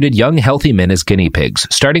recruited young, healthy men as guinea pigs,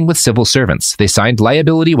 starting with civil servants. They signed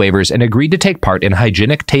liability waivers and agreed to take part in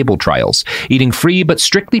hygienic table trials, eating free but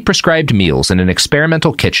strictly prescribed meals in an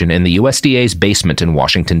experimental kitchen in the USDA's basement in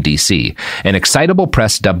Washington, D.C. An excitable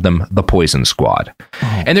press dubbed them the Poison Squad.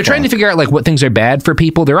 And they're trying to figure out, like, what things are bad for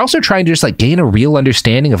people. They're also trying to just, like, gain a real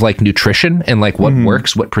understanding of, like, nutrition and, like, what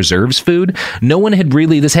works, what preserves food. No one had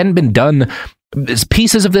really, this hadn't been done.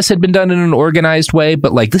 Pieces of this had been done in an organized way,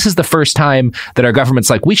 but, like, this is the first time that our government's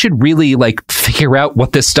like, we should really, like, figure out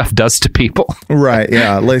what this stuff does to people. Right.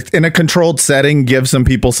 Yeah. Like, in a controlled setting, give some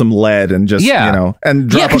people some lead and just, you know, and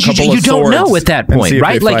drop a couple of you don't know at that point,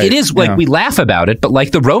 right? Like, it is like, we laugh about it, but,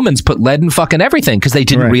 like, the Romans put lead in fucking everything because they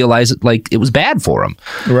didn't realize it, like, it was bad for them.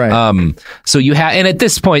 Right. So you have, and at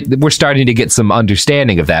this point, we're starting to get some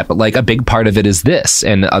understanding of that, but, like, a big part of it is this.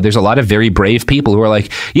 And there's a lot of very brave people who are like,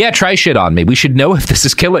 yeah, try shit on me. We should know if this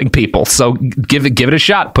is killing people, so give it a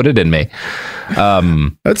shot, put it in me.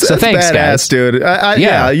 That's thanks, badass, guys. Dude.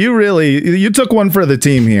 You took one for the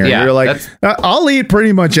team here. You're like, I'll eat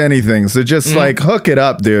pretty much anything, so just like hook it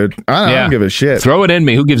up, dude. I don't give a shit. Throw it in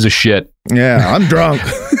me. Who gives a shit? Yeah, I'm drunk.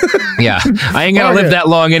 I ain't gonna live that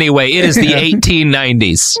long anyway. It is the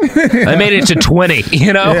 1890s. I made it to 20,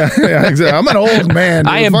 you know? Yeah, exactly. I'm an old man.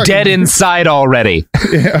 Dude. I am dead inside already.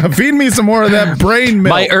 Feed me some more of that brain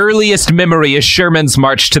milk. My earliest memory is Sherman's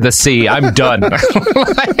March to the Sea. I'm done.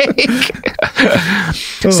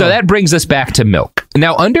 So that brings us back to milk.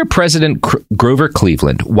 Now, under President Grover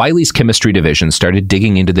Cleveland, Wiley's chemistry division started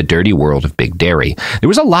digging into the dirty world of big dairy. There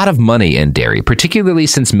was a lot of money in dairy, particularly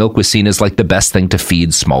since milk was seen as like the best thing to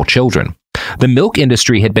feed small children. The milk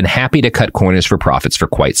industry had been happy to cut corners for profits for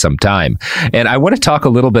quite some time. And I want to talk a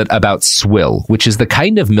little bit about swill, which is the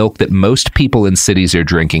kind of milk that most people in cities are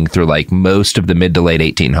drinking through like most of the mid to late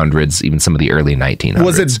 1800s, even some of the early 1900s.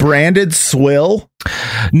 Was it branded swill?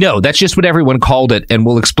 No, that's just what everyone called it, and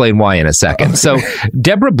we'll explain why in a second. Okay. So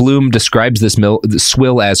Deborah Bloom describes this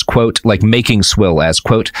swill as, quote, like making swill as,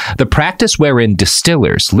 quote, the practice wherein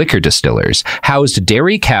distillers, liquor distillers, housed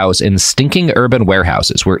dairy cows in stinking urban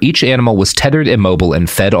warehouses where each animal was tethered immobile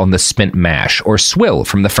and fed on the spent mash, or swill,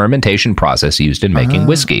 from the fermentation process used in making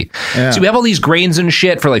whiskey. Yeah. So we have all these grains and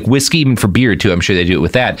shit for like whiskey, even for beer too. I'm sure they do it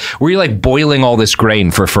with that, where you're like boiling all this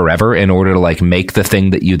grain for forever in order to like make the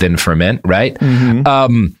thing that you then ferment, right? Mm-hmm.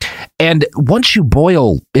 And once you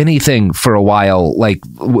boil anything for a while, like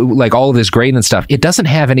all of this grain and stuff, it doesn't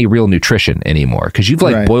have any real nutrition anymore because you've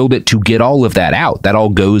like boiled it to get all of that out. That all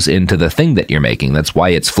goes into the thing that you're making. That's why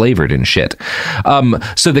it's flavored and shit.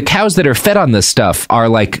 So the cows that are fed on this stuff are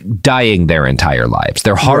like dying their entire lives.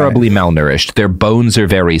 They're horribly malnourished. Their bones are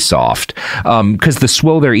very soft because the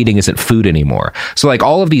swill they're eating isn't food anymore. So like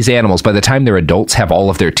all of these animals, by the time they're adults, have all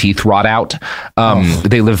of their teeth rot out.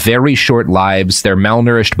 They live very short lives. Their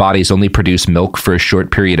malnourished bodies bodies only produce milk for a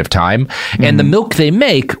short period of time. And the milk they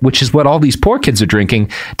make, which is what all these poor kids are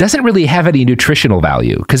drinking, doesn't really have any nutritional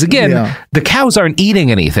value. Because again, the cows aren't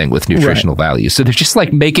eating anything with nutritional value. So they're just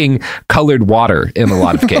like making colored water in a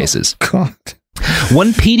lot of cases. God.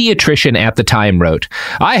 One pediatrician at the time wrote,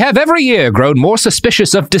 "I have every year grown more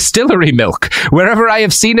suspicious of distillery milk. Wherever I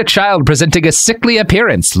have seen a child presenting a sickly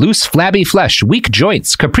appearance, loose flabby flesh, weak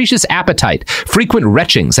joints, capricious appetite, frequent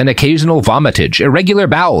retchings and occasional vomitage, irregular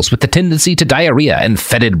bowels with the tendency to diarrhea and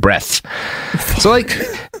fetid breath." So like,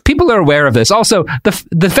 people are aware of this. Also,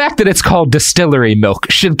 the fact that it's called distillery milk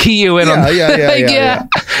should key you in on yeah.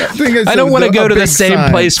 I don't want to go to the same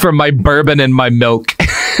place for my bourbon and my milk.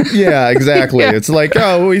 Yeah, exactly. It's like,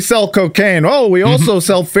 oh, we sell cocaine. Oh, we also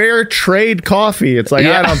sell fair trade coffee. It's like,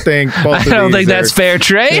 I don't think both of I don't these think that's fair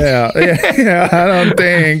trade. Yeah, I don't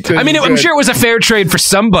think. I mean, I'm sure it was a fair trade for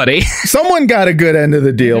somebody. Someone got a good end of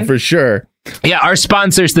the deal for sure. Yeah, our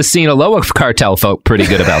sponsors, the Sinaloa cartel folk, pretty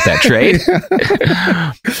good about that trade.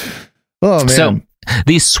 Oh, man. So,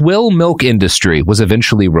 the swill milk industry was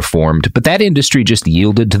eventually reformed, but that industry just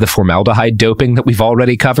yielded to the formaldehyde doping that we've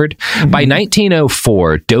already covered. By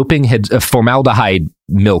 1904, formaldehyde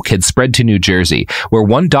milk had spread to New Jersey, where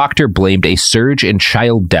one doctor blamed a surge in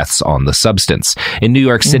child deaths on the substance. In New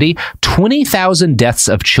York City, 20,000 deaths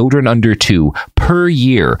of children under 2 per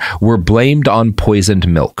year were blamed on poisoned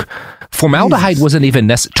milk. Formaldehyde wasn't even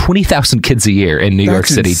 20,000 kids a year in New York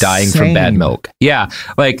City dying from bad milk. Yeah,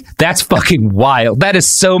 like, that's fucking wild. That is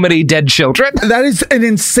so many dead children. That is an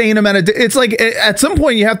insane amount of... It's like, at some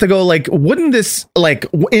point you have to go, like, wouldn't this, like,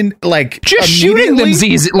 just shooting them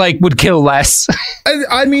would kill less.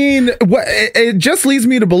 I mean, it just leads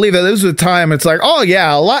me to believe that this was a time, it's like, oh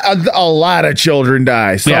yeah, a lot of children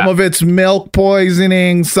die. Some of it's milk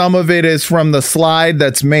poisoning. Some of it is from the slide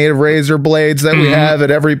that's made of razor blades that we have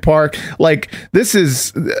at every park. Like, that's an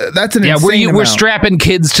insane amount. We're strapping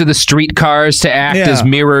kids to the streetcars to act as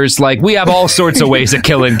mirrors. Like, we have all sorts of ways of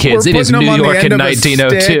killing kids. It is New York in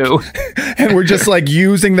 1902. And we're just like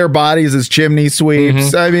using their bodies as chimney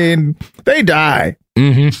sweeps. I mean, they die.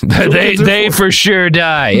 They for sure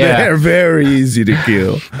die. Yeah. They're very easy to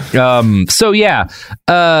kill.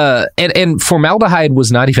 And formaldehyde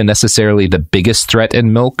was not even necessarily the biggest threat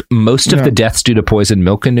in milk. Most of the deaths due to poisoned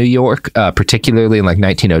milk in New York, particularly in like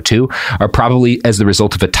 1902, are probably as the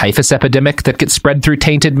result of a typhus epidemic that gets spread through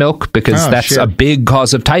tainted milk, because that's a big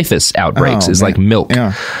cause of typhus outbreaks like milk.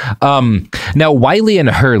 Yeah. Now, Wiley and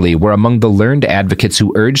Hurley were among the learned advocates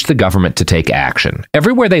who urged the government to take action.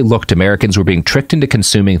 Everywhere they looked, Americans were being tricked into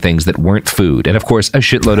consuming things that weren't food, and of course a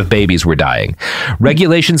shitload of babies were dying.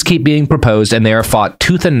 Regulations keep being proposed, and they are fought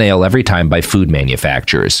tooth and nail every time by food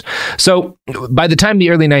manufacturers. So by the time the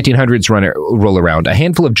early 1900s roll around, a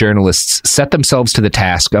handful of journalists set themselves to the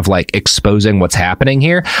task of like exposing what's happening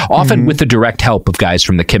here, often with the direct help of guys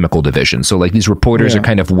from the chemical division. So like these reporters are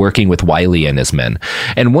kind of working with Wiley and his men.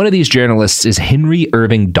 And one of these journalists is Henry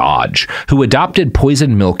Irving Dodge, who adopted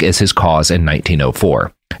poisoned milk as his cause in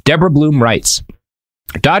 1904. Deborah Bloom writes,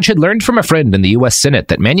 Dodge had learned from a friend in the U.S. Senate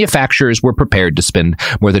that manufacturers were prepared to spend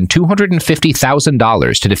more than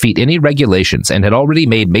 $250,000 to defeat any regulations, and had already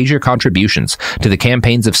made major contributions to the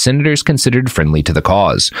campaigns of senators considered friendly to the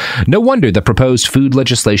cause. No wonder the proposed food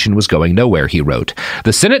legislation was going nowhere, he wrote.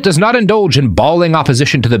 The Senate does not indulge in bawling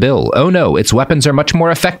opposition to the bill. Oh no, its weapons are much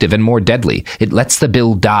more effective and more deadly. It lets the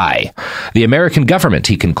bill die. The American government,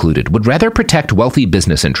 he concluded, would rather protect wealthy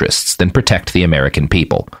business interests than protect the American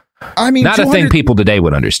people. I mean, not a thing people today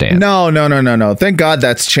would understand. No. Thank God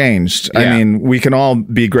that's changed. Yeah. I mean, we can all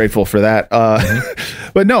be grateful for that.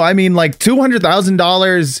 But no, I mean, like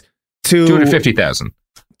 $200,000 to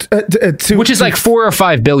 $250,000. Which is like $4 or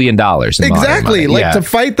 $5 billion. Exactly. Like to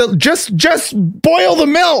fight just boil the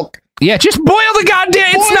milk. Yeah, just boil the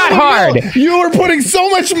goddamn. It's not hard. Milk. You are putting so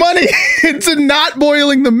much money into not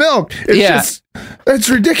boiling the milk. That's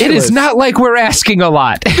ridiculous. It is not like we're asking a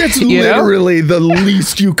lot. That's literally the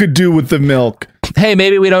least you could do with the milk. Hey,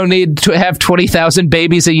 maybe we don't need to have 20,000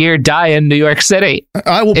 babies a year die in New York City.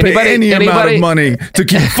 I will pay any amount of money to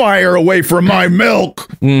keep fire away from my milk.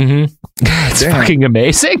 It's fucking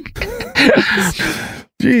amazing.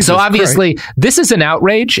 Jesus so obviously, this is an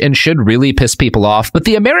outrage and should really piss people off. But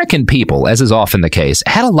the American people, as is often the case,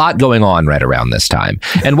 had a lot going on right around this time.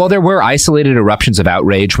 And while there were isolated eruptions of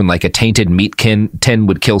outrage when like a tainted meat tin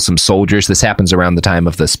would kill some soldiers, this happens around the time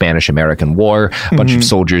of the Spanish-American War. A bunch of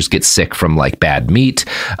soldiers get sick from like bad meat,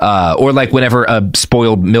 or like whenever a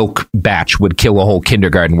spoiled milk batch would kill a whole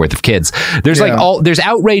kindergarten worth of kids. There's there's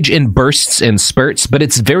outrage in bursts and spurts, but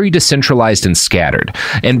it's very decentralized and scattered.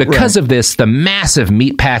 And because of this, the massive meat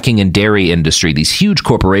meatpacking and dairy industry, these huge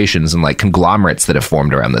corporations and like conglomerates that have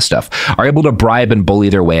formed around this stuff, are able to bribe and bully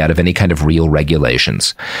their way out of any kind of real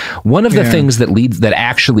regulations. One of the things that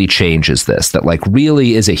actually changes this, that like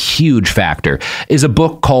really is a huge factor, is a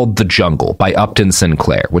book called The Jungle by Upton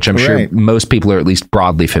Sinclair, which I'm sure most people are at least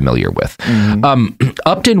broadly familiar with.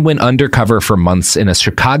 Upton went undercover for months in a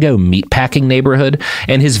Chicago meatpacking neighborhood,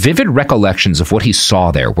 and his vivid recollections of what he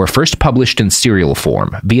saw there were first published in serial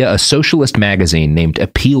form via a socialist magazine named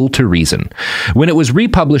Appeal to Reason. When it was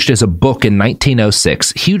republished as a book in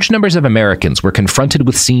 1906, huge numbers of Americans were confronted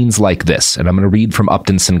with scenes like this, and I'm going to read from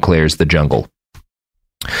Upton Sinclair's The Jungle.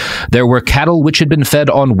 There were cattle which had been fed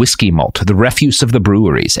on whiskey malt, the refuse of the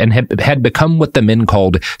breweries, and had become what the men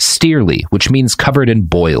called steerly, which means covered in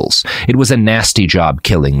boils. It was a nasty job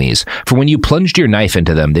killing these, for when you plunged your knife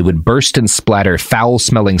into them, they would burst and splatter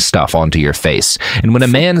foul-smelling stuff onto your face. And when a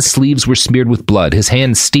man's sleeves were smeared with blood, his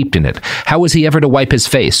hands steeped in it, how was he ever to wipe his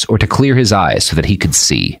face or to clear his eyes so that he could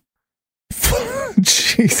see?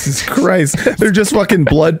 Jesus Christ. They're just fucking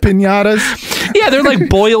blood piñatas. Yeah, they're like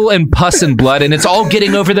boil and pus and blood, and it's all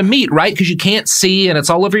getting over the meat, right? Because you can't see, and it's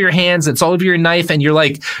all over your hands, it's all over your knife, and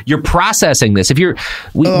you're processing this. If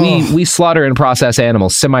we slaughter and process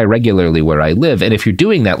animals semi-regularly where I live, and if you're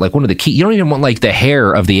doing that, like one of the key, you don't even want like the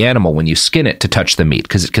hair of the animal when you skin it to touch the meat,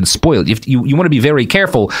 because it can spoil it. You want to be very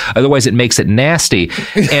careful, otherwise it makes it nasty.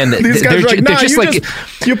 And these guys they're just like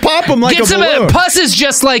you pop them like get a balloon. Pus is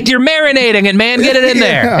just like you're marinating it, man. Get it in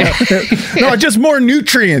there. No, just more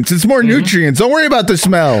nutrients. It's more nutrients. Don't worry about the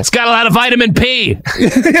smell. It's got a lot of vitamin P.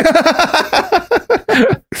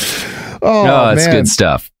 Oh, it's man. good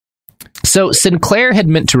stuff. So Sinclair had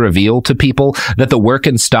meant to reveal to people that the work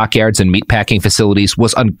in stockyards and meatpacking facilities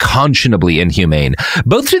was unconscionably inhumane,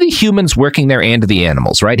 both to the humans working there and to the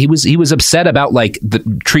animals, right? He was upset about like the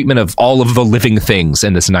treatment of all of the living things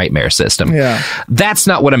in this nightmare system. Yeah. That's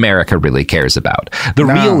not what America really cares about. The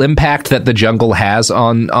real impact that The Jungle has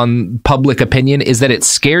on public opinion is that it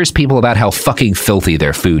scares people about how fucking filthy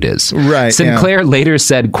their food is. Right. Sinclair later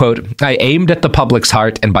said, quote, "I aimed at the public's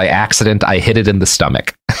heart and by accident I hit it in the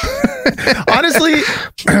stomach." Honestly,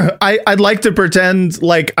 I'd like to pretend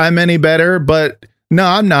like I'm any better, but no,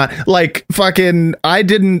 I'm not. Like fucking, I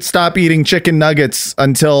didn't stop eating chicken nuggets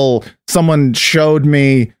until someone showed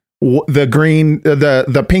me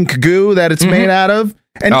the pink goo that it's made out of.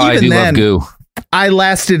 And even I do then, love goo. I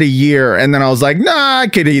lasted a year, and then I was like, nah, I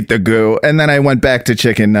could eat the goo. And then I went back to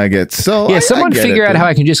chicken nuggets. So yeah, someone figure out how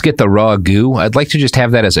I can just get the raw goo. I'd like to just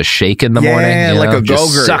have that as a shake in the morning. Yeah, like a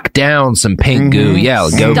just Go-Gurt. Suck down some pink goo. Yeah,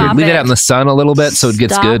 Go-Gurt. Leave it out in the sun a little bit so it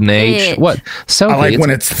gets good and aged. What? So I like when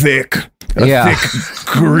it's thick. Yeah. Thick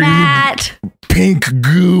green Matt. pink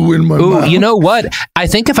goo in my mouth. You know what? I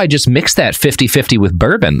think if I just mix that 50-50 with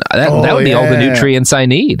bourbon, that would be all the nutrients I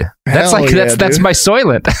need. That's that's my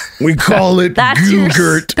Soylent. We call it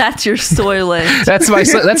Goo-Gurt. That's your Soylent.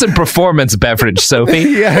 That's a performance beverage, Sophie.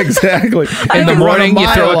 Yeah, exactly. In the morning, you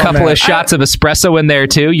throw a couple of shots of espresso in there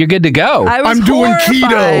too. You're good to go. I'm doing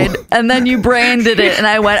keto. And then you branded it, and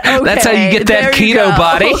I went, okay. That's how you get that keto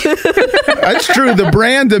body. That's true. The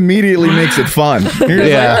brand immediately makes it fun. You're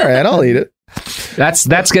just like, all right, I'll eat it.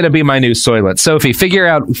 That's going to be my new Soylent. Sophie,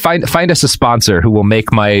 find us a sponsor who will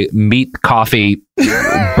make my meat coffee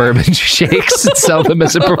bourbon shakes and sell them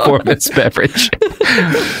as a performance beverage.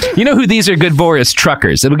 You know who these are good for is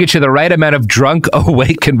truckers. It'll get you the right amount of drunk,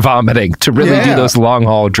 awake, and vomiting to really do those long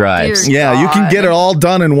haul drives. Dear you can get it all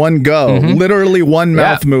done in one go. Literally one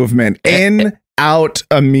mouth movement. In, out,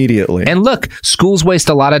 immediately. And look, schools waste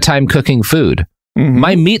a lot of time cooking food.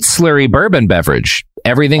 My meat slurry bourbon beverage,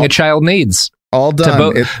 everything a child needs. All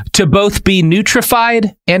done. To both be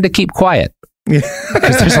nutrified and to keep quiet.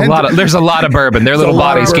 Because there's a lot of bourbon. Their little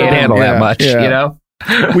bodies can't handle that much, you know?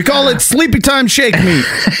 We call it sleepy time shake meat.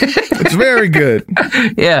 It's very good.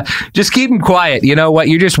 Yeah, just keep them quiet. You know what?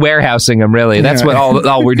 You're just warehousing them, really. That's what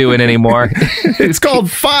all we're doing anymore. It's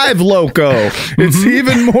called 5 Loco. It's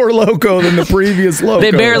even more loco than the previous Loco.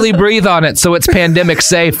 They barely breathe on it, so it's pandemic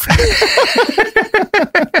safe.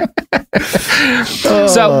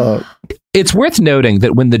 So it's worth noting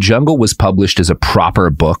that when The Jungle was published as a proper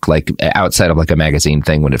book, like outside of like a magazine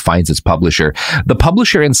thing, when it finds its publisher, the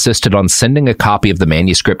publisher insisted on sending a copy of the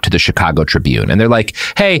manuscript to the Chicago Tribune. And they're like,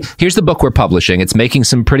 hey, here's the book we're publishing. It's making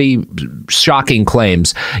some pretty shocking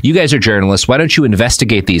claims. You guys are journalists. Why don't you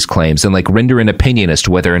investigate these claims and like render an opinion as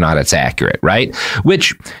to whether or not it's accurate, right?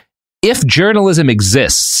 Which, if journalism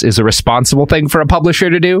exists, is a responsible thing for a publisher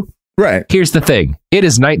to do. Right. Here's the thing. It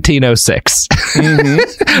is 1906.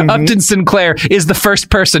 Upton Sinclair is the first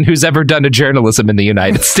person who's ever done a journalism in the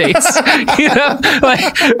United States.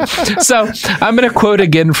 So I'm going to quote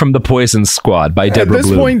again from The Poison Squad by Deborah Bloom. At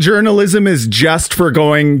this point, journalism is just for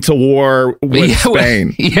going to war with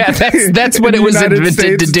Spain. Yeah, that's what it was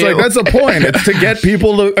invented to do. That's the point. It's to get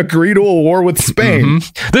people to agree to a war with Spain.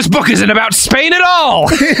 This book isn't about Spain at all.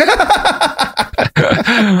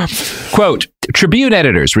 Quote, Tribune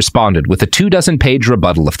editors responded with a 24-page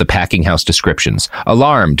rebuttal of the packing house descriptions.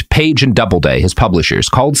 Alarmed, Page and Doubleday, his publishers,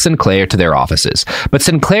 called Sinclair to their offices. But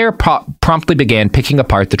Sinclair promptly began picking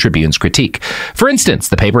apart the Tribune's critique. For instance,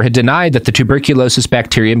 the paper had denied that the tuberculosis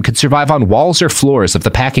bacterium could survive on walls or floors of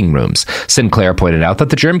the packing rooms. Sinclair pointed out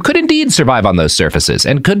that the germ could indeed survive on those surfaces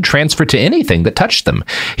and could transfer to anything that touched them.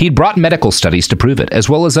 He'd brought medical studies to prove it, as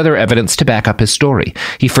well as other evidence to back up his story.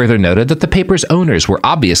 He further noted that the paper's owners were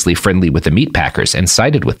obviously friendly with the meat packers and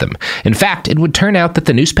sided with them. In fact, it would turn out that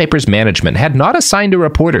the newspaper's management had not assigned a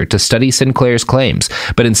reporter to study Sinclair's claims,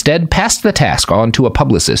 but instead passed the task on to a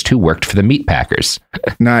publicist who worked for the meat packers.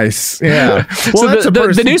 Nice. Yeah. Well, so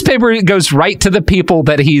the newspaper goes right to the people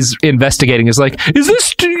that he's investigating. Is like, is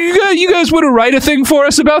this, you guys want to write a thing for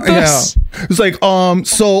us about this? Yeah. It's like,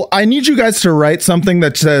 so I need you guys to write something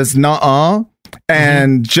that says, nuh-uh.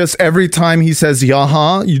 And just every time he says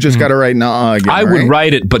yaha, you just got to write nah again. I would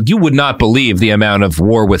write it, but you would not believe the amount of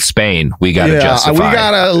war with Spain we got to justify. We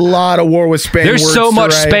got a lot of war with Spain. There's so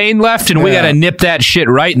much Spain left, and we got to nip that shit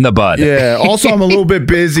right in the bud. Yeah. Also, I'm a little bit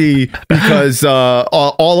busy because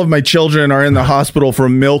all of my children are in the hospital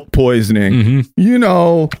from milk poisoning. You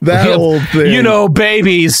know, that old thing. You know,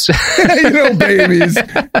 babies. Babies.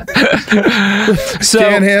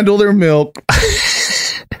 Can't handle their milk.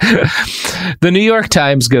 The New York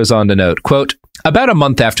Times goes on to note, quote, about a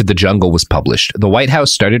month after The Jungle was published, the White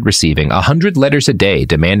House started receiving 100 letters a day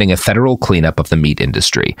demanding a federal cleanup of the meat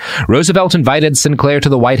industry. Roosevelt invited Sinclair to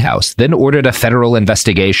the White House, then ordered a federal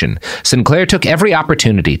investigation. Sinclair took every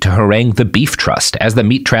opportunity to harangue the Beef Trust, as the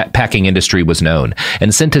meat packing industry was known,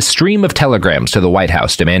 and sent a stream of telegrams to the White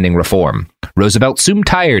House demanding reform. Roosevelt soon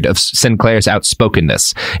tired of Sinclair's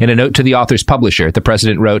outspokenness. In a note to the author's publisher, the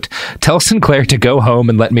president wrote, "Tell Sinclair to go home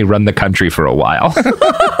and let me run the country for a while."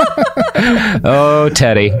 Oh,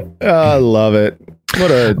 Teddy. I love it.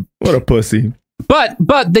 What a pussy.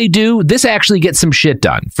 But they do. This actually gets some shit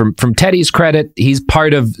done. From Teddy's credit, he's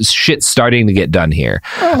part of shit starting to get done here.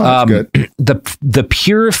 Oh, that's good. The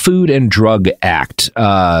Pure Food and Drug Act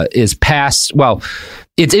is passed. Well,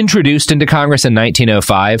 it's introduced into Congress in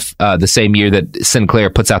 1905, the same year that Sinclair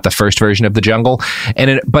puts out the first version of The Jungle.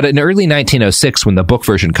 But in early 1906, when the book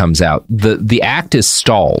version comes out, the act is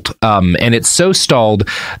stalled. And it's so stalled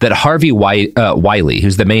that Harvey Wiley,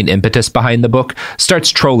 who's the main impetus behind the book, starts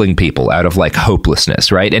trolling people out of like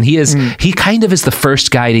hopelessness, right? And he kind of is the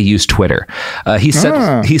first guy to use Twitter. He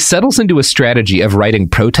settles into a strategy of writing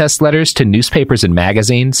protest letters to newspapers and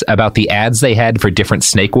magazines about the ads they had for different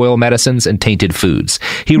snake oil medicines and tainted foods.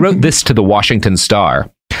 He wrote this to the Washington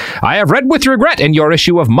Star. I have read with regret in your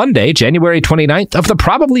issue of Monday, January 29th, of the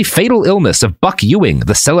probably fatal illness of Buck Ewing,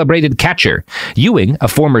 the celebrated catcher. Ewing, a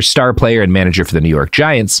former star player and manager for the New York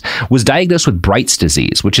Giants, was diagnosed with Bright's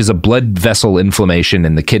disease, which is a blood vessel inflammation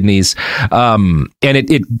in the kidneys, and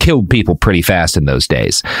it killed people pretty fast in those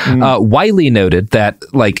days. Wiley noted that,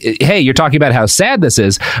 like, hey, you're talking about how sad this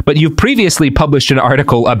is, but you've previously published an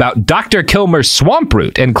article about Dr. Kilmer's swamp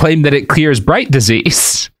root and claimed that it clears Bright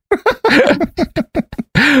disease.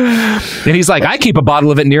 And he's like, I keep a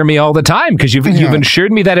bottle of it near me all the time because you've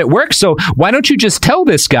assured me that it works. So why don't you just tell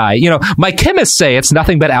this guy? You know, my chemists say it's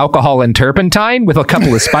nothing but alcohol and turpentine with a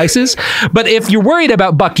couple of spices. But if you're worried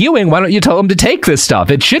about Buck Ewing, why don't you tell him to take this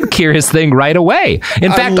stuff? It should cure his thing right away.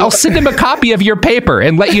 In fact, I'll send him a copy of your paper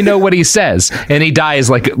and let you know what he says. And he dies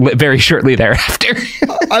like very shortly thereafter.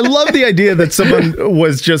 I love the idea that someone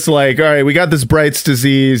was just like, all right, we got this Bright's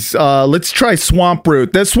disease. Let's try swamp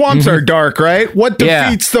root. The swamps are dark, right? What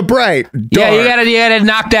defeats the bright? Dark. Yeah, you gotta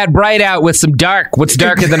knock that bright out with some dark. What's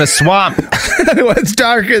darker than a swamp? What's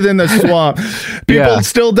darker than the swamp? People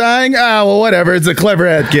still dying? Ah, well, whatever. It's a clever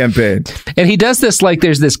ad campaign. And he does this like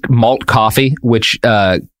there's this malt coffee, which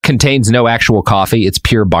contains no actual coffee. It's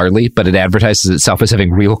pure barley, but it advertises itself as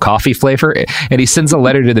having real coffee flavor. And he sends a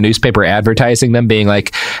letter to the newspaper advertising them, being like,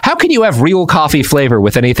 how can you have real coffee flavor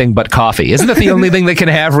with anything but coffee? Isn't that the only thing that can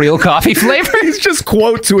have real coffee flavor? He's just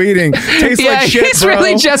quote tweeting. Tastes like shit, he's bro.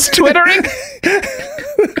 Really just twittering.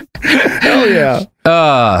 Hell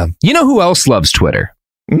yeah. You know who else loves Twitter?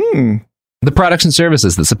 The products and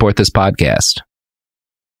services that support this podcast.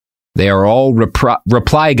 They are all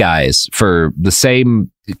reply guys for the same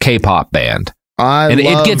K-pop band.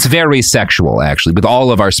 It gets very sexual, actually, with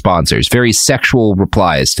all of our sponsors. Very sexual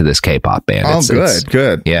replies to this K-pop band.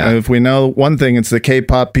 Good. Yeah. And if we know one thing, it's the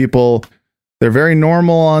K-pop people. They're very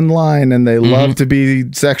normal online, and they love to be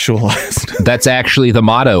sexualized. That's actually the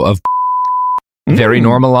motto of very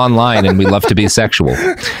normal online, and we love to be sexual.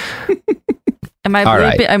 Am I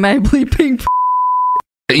bleeping? Am I bleeping?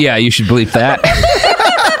 Yeah, you should bleep that.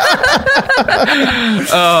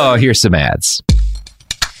 Oh, here's some ads.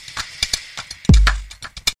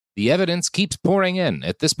 The evidence keeps pouring in.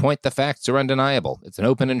 At this point, the facts are undeniable. It's an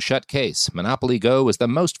open and shut case. Monopoly Go is the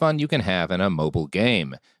most fun you can have in a mobile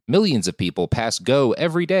game. Millions of people pass Go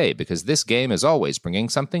every day because this game is always bringing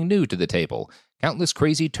something new to the table. Countless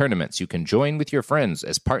crazy tournaments you can join with your friends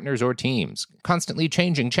as partners or teams. Constantly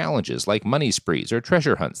changing challenges like money sprees or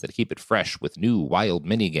treasure hunts that keep it fresh with new wild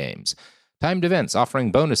mini-games. Timed events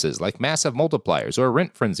offering bonuses like massive multipliers or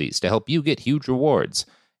rent frenzies to help you get huge rewards.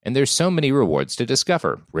 And there's so many rewards to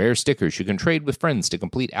discover. Rare stickers you can trade with friends to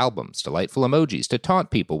complete albums, delightful emojis to taunt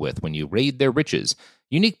people with when you raid their riches,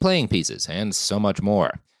 unique playing pieces, and so much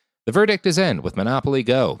more. The verdict is in with Monopoly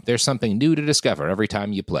Go. There's something new to discover every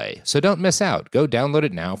time you play. So don't miss out. Go download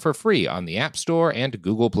it now for free on the App Store and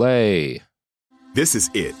Google Play. This is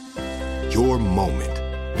it. Your moment.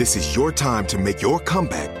 This is your time to make your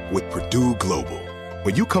comeback with Purdue Global.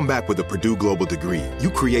 When you come back with a Purdue Global degree, you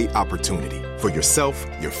create opportunity for yourself,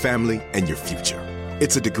 your family, and your future.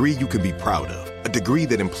 It's a degree you can be proud of, a degree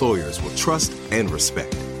that employers will trust and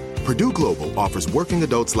respect. Purdue Global offers working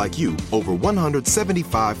adults like you over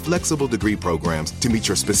 175 flexible degree programs to meet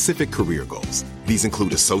your specific career goals. These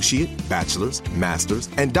include associate, bachelor's, master's,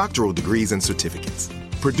 and doctoral degrees and certificates.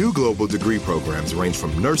 Purdue Global degree programs range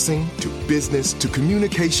from nursing to business to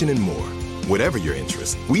communication and more. Whatever your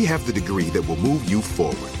interest, we have the degree that will move you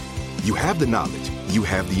forward. You have the knowledge, you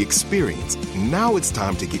have the experience. Now it's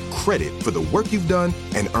time to get credit for the work you've done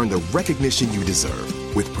and earn the recognition you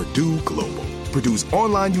deserve with Purdue Global, Purdue's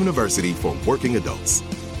online university for working adults.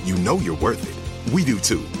 You know you're worth it. We do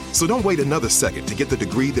too. So don't wait another second to get the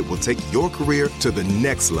degree that will take your career to the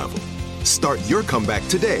next level. Start your comeback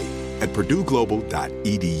today at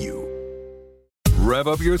purdueglobal.edu. Rev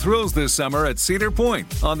up your thrills this summer at Cedar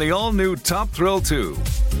Point on the all-new Top Thrill 2.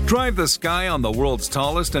 Drive the sky on the world's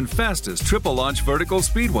tallest and fastest triple-launch vertical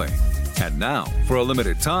speedway. And now, for a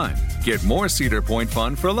limited time, get more Cedar Point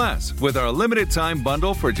fun for less with our limited-time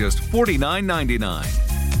bundle for just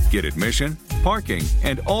 $49.99. Get admission, parking,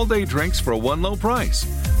 and all-day drinks for one low price.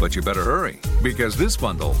 But you better hurry, because this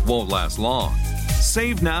bundle won't last long.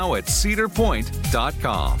 Save now at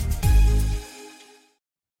cedarpoint.com.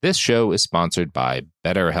 This show is sponsored by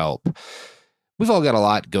BetterHelp. We've all got a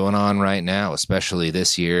lot going on right now, especially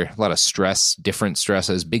this year. A lot of stress, different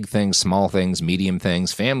stresses, big things, small things, medium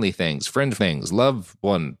things, family things, friend things, loved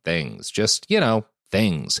one things, just,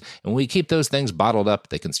 things. And when we keep those things bottled up,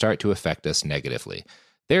 they can start to affect us negatively.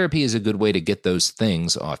 Therapy is a good way to get those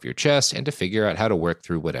things off your chest and to figure out how to work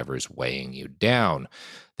through whatever's weighing you down.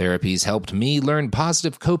 Therapy's helped me learn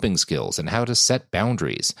positive coping skills and how to set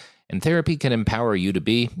boundaries. And therapy can empower you to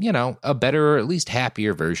be, a better or at least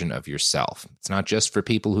happier version of yourself. It's not just for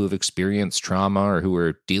people who have experienced trauma or who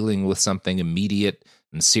are dealing with something immediate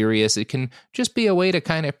and serious. It can just be a way to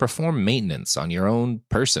kind of perform maintenance on your own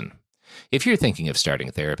person. If you're thinking of starting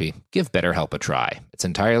therapy, give BetterHelp a try. It's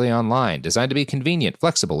entirely online, designed to be convenient,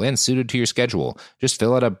 flexible, and suited to your schedule. Just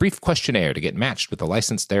fill out a brief questionnaire to get matched with a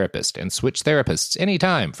licensed therapist and switch therapists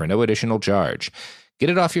anytime for no additional charge. Get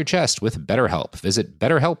it off your chest with BetterHelp. Visit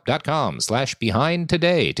BetterHelp.com/behind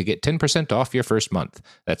today to get 10% off your first month.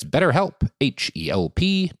 That's BetterHelp,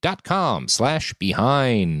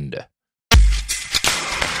 HELP.com/behind.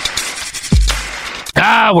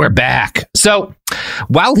 We're back. So,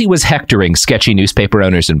 while he was hectoring sketchy newspaper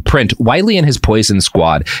owners in print, Wiley and his Poison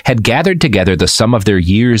Squad had gathered together the sum of their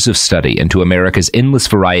years of study into America's endless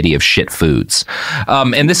variety of shit foods.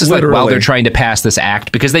 And this is literally, while they're trying to pass this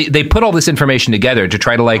act, because they put all this information together to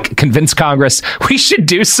try to convince Congress we should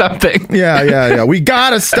do something. Yeah. We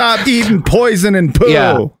gotta stop eating poison and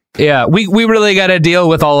poo. Yeah, we really got to deal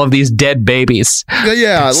with all of these dead babies.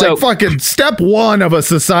 Yeah, so, fucking step one of a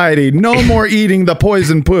society. No more eating the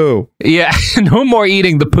poison poo. Yeah, no more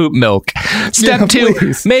eating the poop milk. Step two,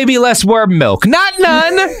 please. Maybe less worm milk. Not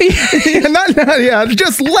none.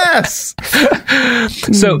 Just less.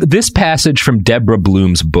 So this passage from Deborah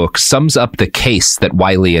Bloom's book sums up the case that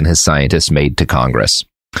Wiley and his scientists made to Congress.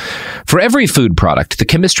 For every food product, the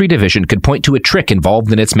chemistry division could point to a trick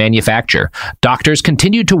involved in its manufacture. Doctors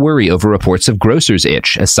continued to worry over reports of grocer's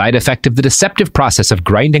itch, a side effect of the deceptive process of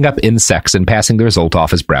grinding up insects and passing the result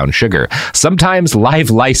off as brown sugar. Sometimes live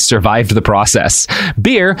lice survived the process.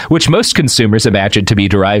 Beer, which most consumers imagined to be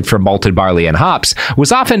derived from malted barley and hops,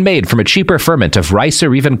 was often made from a cheaper ferment of rice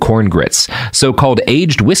or even corn grits. So-called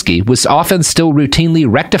aged whiskey was often still routinely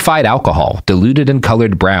rectified alcohol, diluted and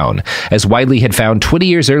colored brown. As Wiley had found 20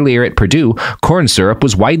 years earlier at Purdue, corn syrup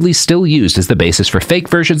was widely still used as the basis for fake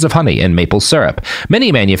versions of honey and maple syrup.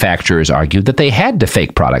 Many manufacturers argued that they had to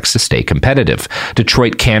fake products to stay competitive.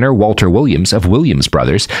 Detroit canner Walter Williams of Williams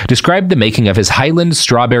Brothers described the making of his Highland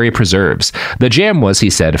strawberry preserves. The jam was, he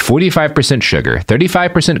said, 45% sugar,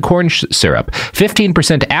 35% corn syrup,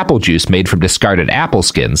 15% apple juice made from discarded apple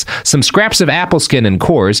skins, some scraps of apple skin and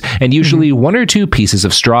cores, and usually one or two pieces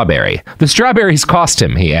of strawberry. The strawberries cost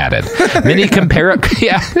him, he added. Many compare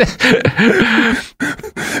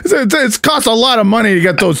It's cost a lot of money to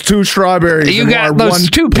get those two strawberries. You got those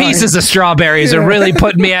two pieces of strawberries are really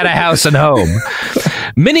putting me out of house and home.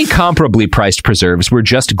 Many comparably priced preserves were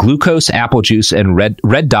just glucose, apple juice, and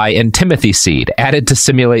red dye and timothy seed added to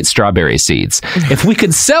simulate strawberry seeds. If we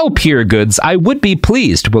could sell pure goods, I would be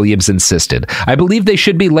pleased, Williams insisted. I believe they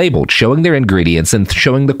should be labeled, showing their ingredients and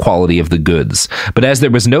showing the quality of the goods. But as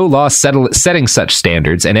there was no law setting such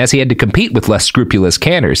standards, and as he had to compete with less scrupulous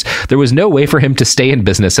canners, there was no way for him to stay in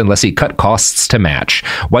business unless he cut costs to match.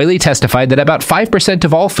 Wiley testified that about 5%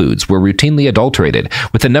 of all foods were routinely adulterated,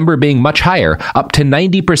 with the number being much higher, up to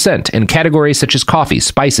 90% in categories such as coffee,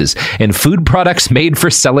 spices, and food products made for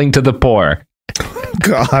selling to the poor.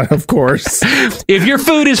 God, of course. If your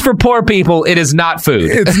food is for poor people, it is not food.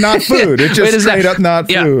 It's not food. It's just straight up not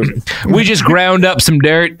food. We just ground up some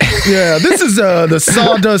dirt. Yeah, this is the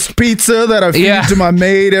sawdust pizza that I feed to my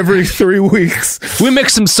maid every 3 weeks. We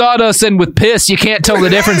mix some sawdust in with piss. You can't tell the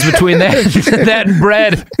difference between that and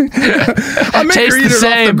bread. I make her eat it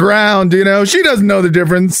off the ground, you know. She doesn't know the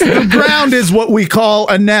difference. The ground is what we call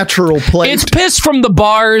a natural plate. It's piss from the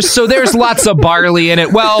bars, so there's lots of barley in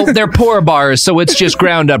it. Well, they're poor bars, so it's just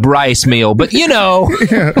ground up rice meal, but you know.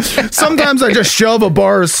 Yeah. Sometimes I just shove a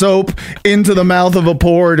bar of soap into the mouth of a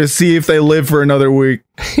poor to see if they live for another week.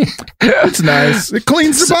 It's nice. It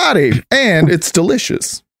cleans the body, and it's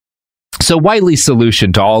delicious. So Wiley's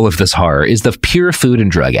solution to all of this horror is the Pure Food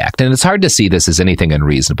and Drug Act, and it's hard to see this as anything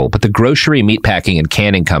unreasonable, but the grocery, meatpacking, and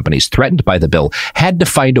canning companies threatened by the bill had to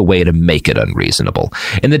find a way to make it unreasonable.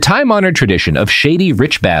 In the time-honored tradition of shady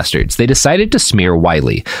rich bastards, they decided to smear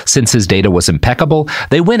Wiley. Since his data was impeccable,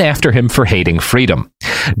 they went after him for hating freedom.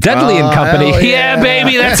 Dudley and Company, yeah,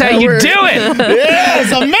 baby, that's how you do it.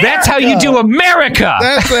 Yes, America. That's how you do America.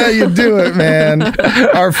 That's how you do it, man.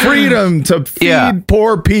 Our freedom to feed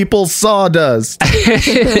poor people sawdust.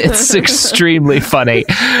 It's extremely funny.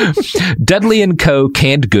 Dudley & Co.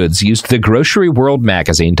 Canned Goods used the Grocery World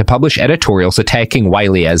magazine to publish editorials attacking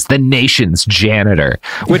Wiley as the nation's janitor,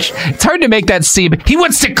 which it's hard to make that seem. He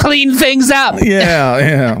wants to clean things up.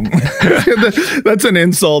 Yeah. That's an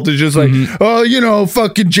insult. It's just like, oh, you know,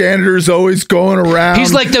 fucking janitors always going around.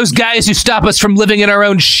 He's like those guys who stop us from living in our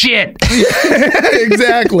own shit.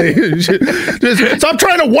 Exactly. Just stop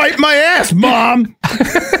trying to wipe my ass, Mom.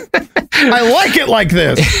 I like it like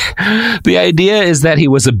this. The idea is that he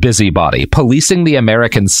was a busybody, policing the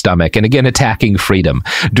American stomach and again attacking freedom.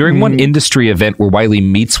 During one industry event where Wiley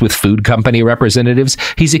meets with food company representatives,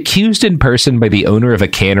 he's accused in person by the owner of a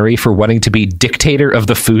cannery for wanting to be dictator of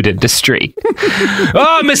the food industry.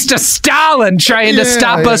 Oh, Mr. Stalin trying to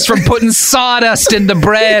stop us from putting sawdust in the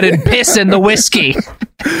bread and piss in the whiskey.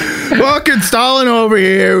 Fucking Stalin over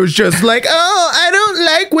here was just like, oh, I don't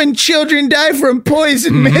like when children die from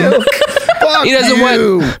poisoned milk. Fuck he doesn't you.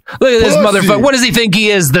 want. Look at this motherfucker. What does he think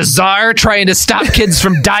he is? The czar trying to stop kids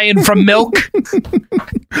from dying from milk?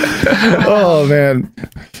 Oh, man.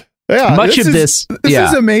 Yeah, Much of this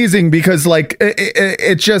is amazing because, like,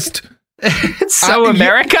 it just. It's so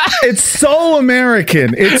America. It's so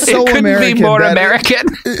American. It's so couldn't American. Be more American.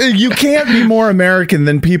 You can't be more American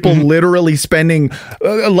than people literally spending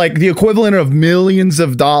like the equivalent of millions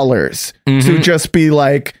of dollars to just be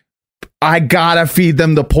like, I gotta feed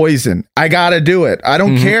them the poison. I gotta do it. I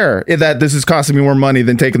don't care that this is costing me more money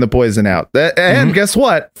than taking the poison out. And guess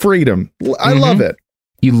what? Freedom. I love it.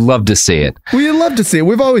 You love to see it. We love to see it.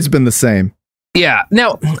 We've always been the same. Yeah.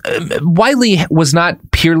 Now, Wiley was not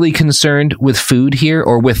purely concerned with food here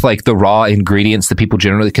or with like the raw ingredients that people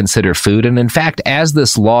generally consider food. And in fact, as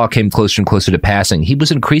this law came closer and closer to passing, he was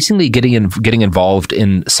increasingly getting involved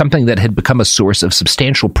in something that had become a source of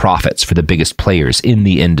substantial profits for the biggest players in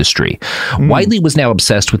the industry. Wiley was now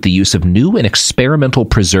obsessed with the use of new and experimental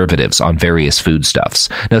preservatives on various foodstuffs.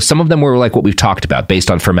 Now, some of them were like what we've talked about, based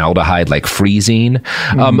on formaldehyde, like freezine.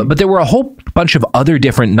 But there were a whole bunch of other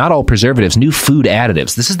different, not all preservatives, new food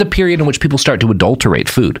additives. This is the period in which people start to adulterate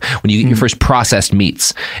food, when you get your first processed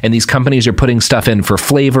meats. And these companies are putting stuff in for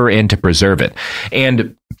flavor and to preserve it.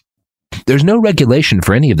 And there's no regulation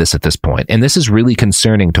for any of this at this point, and this is really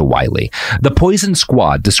concerning to Wiley. The Poison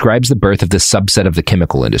Squad describes the birth of this subset of the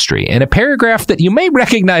chemical industry in a paragraph that you may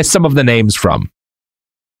recognize some of the names from.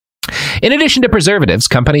 In addition to preservatives,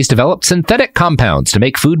 companies developed synthetic compounds to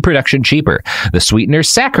make food production cheaper. The sweetener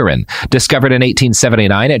saccharin, discovered in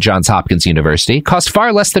 1879 at Johns Hopkins University, cost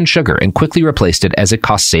far less than sugar and quickly replaced it as a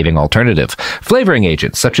cost-saving alternative. Flavoring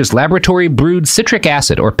agents such as laboratory-brewed citric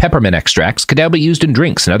acid or peppermint extracts could now be used in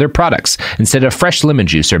drinks and other products instead of fresh lemon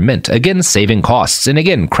juice or mint, again saving costs and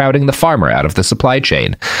again crowding the farmer out of the supply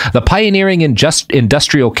chain. The pioneering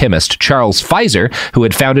industrial chemist Charles Pfizer, who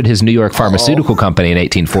had founded his New York pharmaceutical company in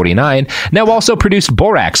 1849, now also produced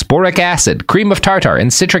borax, boric acid, cream of tartar,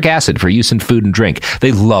 and citric acid for use in food and drink.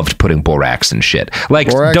 They loved putting borax and shit. Like,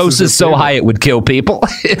 borax doses so high it would kill people.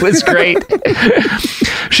 It was great.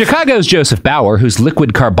 Chicago's Joseph Bauer, whose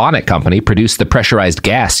liquid carbonic company produced the pressurized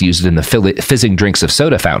gas used in the fizzing drinks of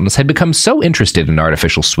soda fountains, had become so interested in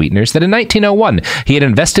artificial sweeteners that in 1901 he had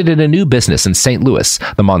invested in a new business in St. Louis,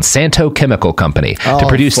 the Monsanto Chemical Company, to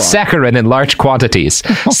produce saccharin in large quantities.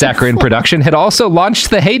 Saccharin production had also launched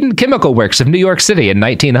the Hayden Chemical Works of New York City in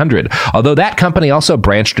 1900, although that company also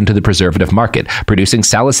branched into the preservative market, producing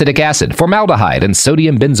salicylic acid, formaldehyde, and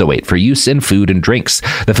sodium benzoate for use in food and drinks.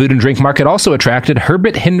 The food and drink market also attracted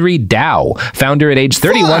Herbert Henry Dow, founder at age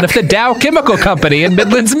 31 of the Dow Chemical Company in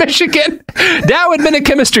Midlands, Michigan. Dow had been a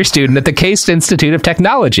chemistry student at the Case Institute of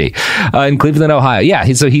Technology in Cleveland, Ohio. Yeah,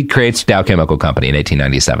 so he creates Dow Chemical Company in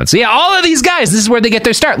 1897. So yeah, all of these guys, this is where they get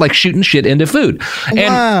their start, like shooting shit into food. And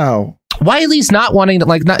wow. Wiley's not wanting to,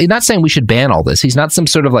 like, not saying we should ban all this. He's not some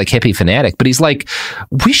sort of like hippie fanatic, but he's like,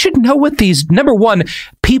 we should know what these, number one,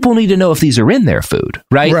 people need to know if these are in their food,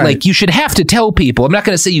 right? Like, you should have to tell people. I'm not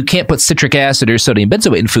going to say you can't put citric acid or sodium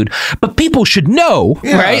benzoate in food, but people should know,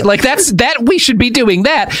 right? Like, that we should be doing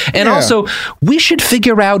that. And also, we should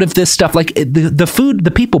figure out if this stuff, like the food,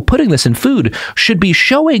 the people putting this in food should be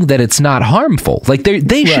showing that it's not harmful. Like,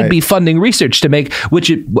 they should be funding research to make,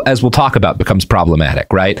 which, as we'll talk about, becomes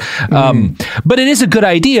problematic, right? But it is a good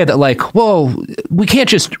idea that, like, well, we can't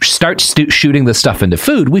just start shooting this stuff into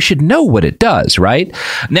food. We should know what it does, right?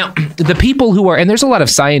 Now, the people who are, and there's a lot of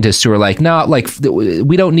scientists who are like, no, like,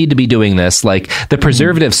 we don't need to be doing this. Like, the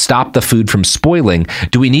preservatives stop the food from spoiling.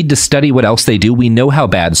 Do we need to study what else they do? We know how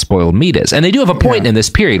bad spoiled meat is. And they do have a point in this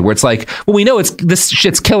period where it's like, well, we know this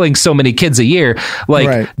shit's killing so many kids a year.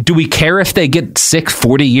 Like, do we care if they get sick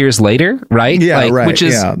 40 years later, right? Yeah, like, right. Which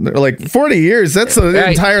is, like 40 years, that's the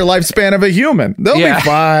entire lifespan of a human. They'll be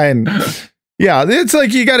fine. Yeah, it's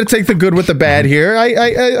like you got to take the good with the bad here. I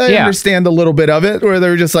understand a little bit of it, where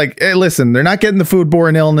they're just like, hey, listen, they're not getting the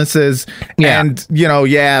foodborne illnesses, and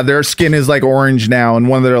their skin is like orange now, and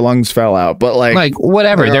one of their lungs fell out. But like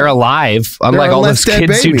whatever, they're alive. Unlike all those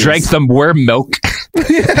kids who drank the worm milk.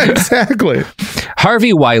 Yeah, exactly.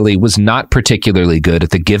 Harvey Wiley was not particularly good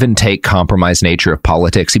at the give and take compromise nature of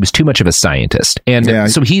politics. He was too much of a scientist.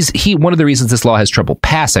 And so he one of the reasons this law has trouble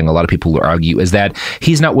passing, a lot of people will argue, is that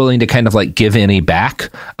he's not willing to kind of like give any back.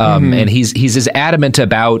 And he's as adamant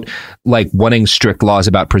about like wanting strict laws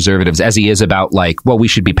about preservatives as he is about like, well, we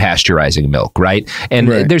should be pasteurizing milk, right? And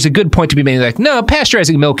there's a good point to be made, like, no,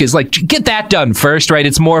 pasteurizing milk is like, get that done first, right?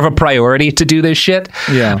 It's more of a priority to do this shit.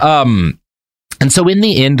 Yeah. And so in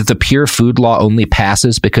the end, the pure food law only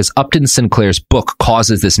passes because Upton Sinclair's book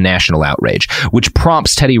causes this national outrage, which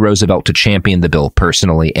prompts Teddy Roosevelt to champion the bill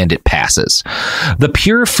personally, and it passes. The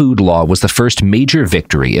pure food law was the first major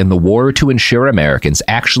victory in the war to ensure Americans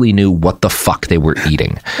actually knew what the fuck they were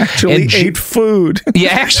eating. Ate food.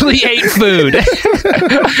 Yeah, actually ate food.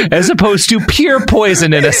 As opposed to pure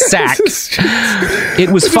poison in a sack. It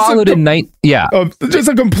was followed in just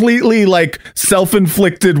a completely like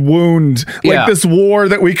self-inflicted wound. Like this war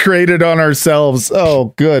that we created on ourselves.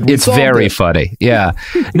 Oh, good. It's very funny. Yeah.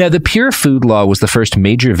 Now, the pure food law was the first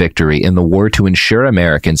major victory in the war to ensure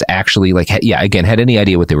Americans actually, like, had any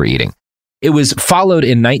idea what they were eating. It was followed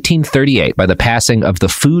in 1938 by the passing of the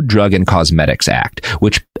Food, Drug, and Cosmetics Act,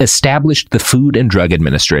 which established the Food and Drug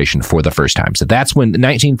Administration for the first time. So that's when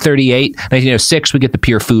 1938, 1906, we get the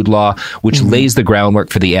Pure Food Law, which lays the groundwork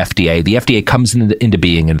for the FDA. The FDA comes into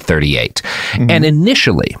being in 38. And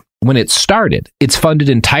initially, when it started, it's funded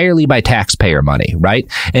entirely by taxpayer money, right?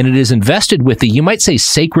 And it is invested with the, you might say,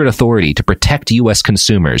 sacred authority to protect U.S.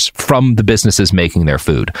 consumers from the businesses making their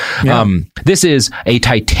food. Yeah. This is a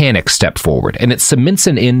titanic step forward, and it cements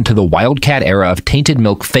an end to the wildcat era of tainted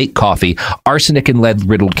milk, fake coffee, arsenic and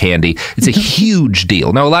lead-riddled candy. It's a huge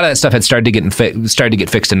deal. Now, a lot of that stuff had started to get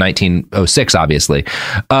fixed in 1906, obviously.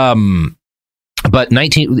 But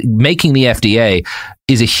making the FDA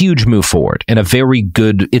is a huge move forward and a very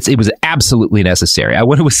good, it was absolutely necessary. I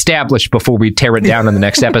want to establish before we tear it down in the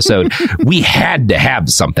next episode, we had to have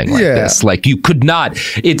something like this. Like, you could not,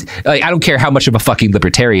 I don't care how much of a fucking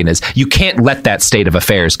libertarian is, you can't let that state of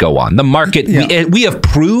affairs go on. The market, we have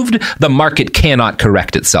proved the market cannot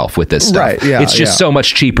correct itself with this stuff. Right, it's just so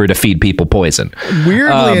much cheaper to feed people poison.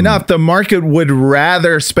 Weirdly enough, the market would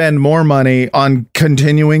rather spend more money on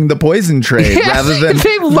continuing the poison trade rather than...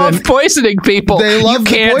 They love poisoning people. They love You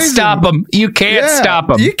can't stop them. You can't stop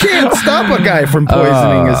them. You can't stop a guy from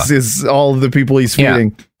poisoning is all of the people he's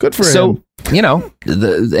feeding. Good for him. So,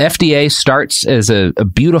 the FDA starts as a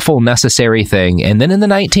beautiful, necessary thing. And then in the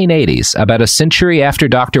 1980s, about a century after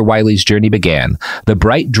Dr. Wiley's journey began, the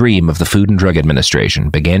bright dream of the Food and Drug Administration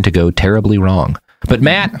began to go terribly wrong. But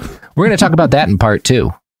Matt, we're going to talk about that in part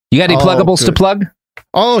 2. You got any pluggables to plug?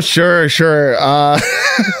 Oh, sure. The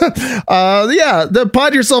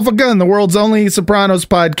Pod Yourself a Gun, the world's only Sopranos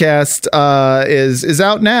podcast, is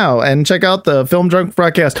out now, and check out the Film Drunk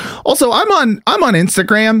broadcast. Also, I'm on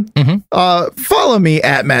Instagram. Follow me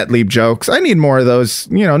at Matt Lieb Jokes. I need more of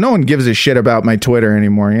those. No one gives a shit about my Twitter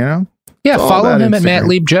anymore. Yeah, follow him at Matt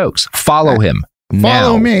Lieb Jokes. Follow him.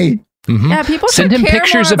 Follow me. Yeah, people send him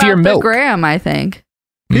pictures of your milk. Gram, I think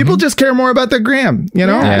people just care more about the gram.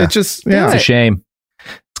 It's just it's a shame.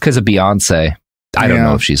 Because of Beyonce. I don't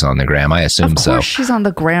know if she's on the gram. I assume so. Of course she's on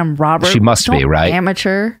the gram, Robert. She must be, right?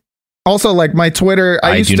 Amateur. Also, like my Twitter...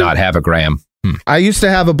 I do not have a gram. I used to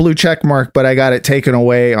have a blue check mark, but I got it taken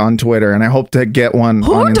away on Twitter, and I hope to get one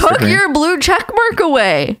on Instagram. Who took your blue check mark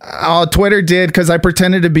away? Twitter did, because I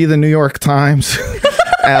pretended to be the New York Times.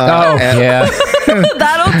 That'll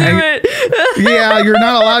do it. Yeah, you're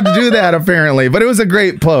not allowed to do that apparently, but it was a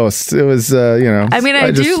great post. It was, I mean,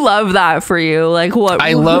 I do love that for you. Like, what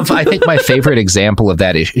I think my favorite example of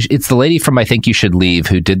that is it's the lady from I Think You Should Leave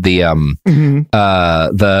who did the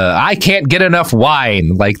I can't get enough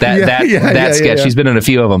wine, like that sketch. She's been in a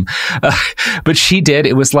few of them, but she did.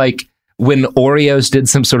 It was like when Oreos did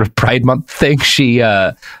some sort of Pride Month thing. She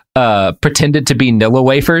pretended to be Nilla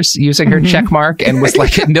wafers using her check mark and was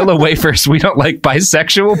like, Nilla wafers, we don't like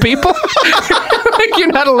bisexual people. Like,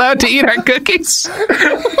 you're not allowed to eat our cookies.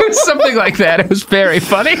 Something like that. It was very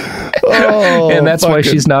funny. And that's why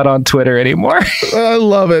she's not on Twitter anymore. I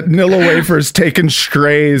love it. Nilla wafers taking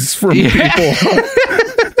strays from people.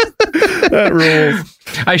 That rules.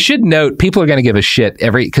 I should note, people are going to give a shit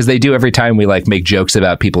because they do every time we make jokes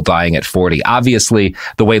about people dying at 40. Obviously,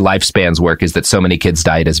 the way lifespans work is that so many kids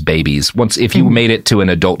died as babies. If you made it to an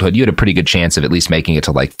adulthood, you had a pretty good chance of at least making it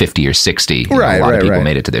to 50 or 60. A lot of people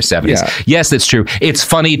made it to their 70s. Yeah. Yes, that's true. It's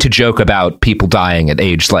funny to joke about people dying at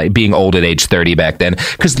age, being old at age 30 back then.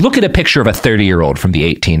 Because look at a picture of a 30-year-old from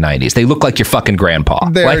the 1890s. They look like your fucking grandpa.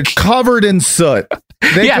 They're covered in soot.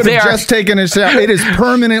 They could have just taken a shower. It is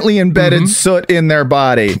permanently embedded soot in their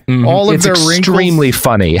body. All of their wrinkles. It's extremely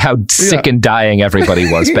funny how sick and dying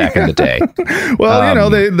everybody was back in the day. Well,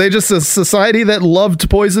 they just a society that loved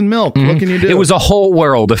poison milk. What can you do? It was a whole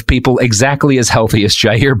world of people exactly as healthy as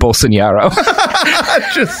Jair Bolsonaro.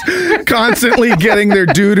 Just constantly getting their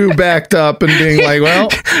doo-doo backed up and being like, well,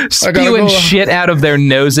 spewing shit out of their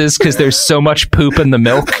noses because there's so much poop in the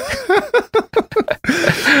milk.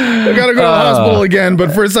 I gotta go to the hospital again,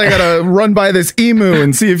 but first I gotta run by this emu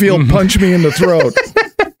and see if he'll punch me in the throat.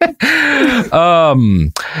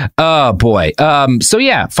 Oh boy. So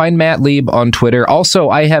yeah, find Matt Lieb on Twitter. Also,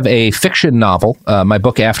 I have a fiction novel, my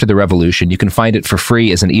book After the Revolution. You can find it for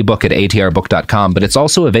free as an ebook at atrbook.com, but it's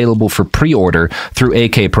also available for pre-order through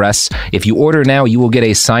AK Press. If you order now, you will get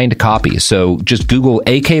a signed copy. So just Google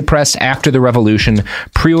AK Press After the Revolution,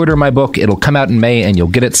 pre-order my book. It'll come out in May and you'll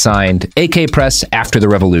get it signed. AK Press After the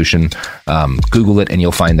Revolution. Google it and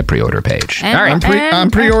you'll find the pre-order page. And, all right.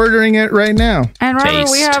 I'm pre-ordering it right now. And Robert,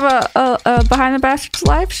 we have a Behind the Bastards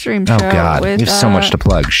live stream show. Oh God, we have so much to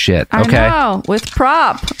plug. Shit. Okay. I know, with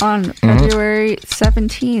Prop on February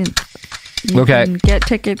 17th. You can get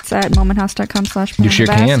tickets at momenthouse.com/behind You sure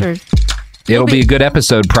the bastards. can. It'll be a good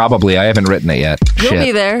episode, probably. I haven't written it yet. You'll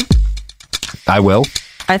be there. I will.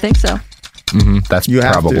 I think so. That's You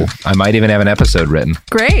have probable. to. I might even have an episode written.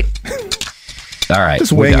 Great. All right.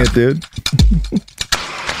 Just we're wing done. it, dude.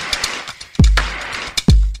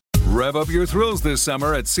 Rev up your thrills this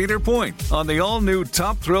summer at Cedar Point on the all-new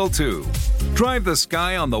Top Thrill 2. Drive the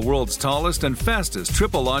sky on the world's tallest and fastest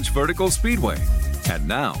triple-launch vertical speedway. And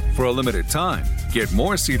now, for a limited time, get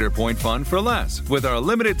more Cedar Point fun for less with our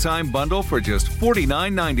limited-time bundle for just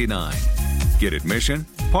 $49.99. Get admission,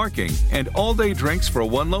 parking, and all-day drinks for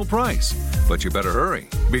one low price. But you better hurry,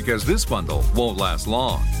 because this bundle won't last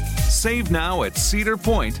long. Save now at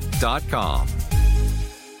cedarpoint.com.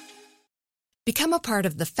 Become a part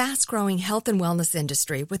of the fast-growing health and wellness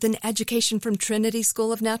industry with an education from Trinity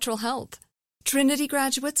School of Natural Health. Trinity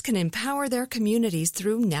graduates can empower their communities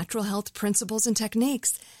through natural health principles and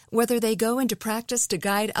techniques, whether they go into practice to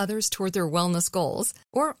guide others toward their wellness goals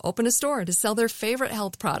or open a store to sell their favorite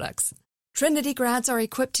health products. Trinity grads are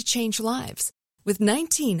equipped to change lives. With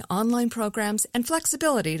 19 online programs and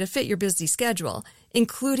flexibility to fit your busy schedule,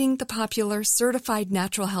 including the popular Certified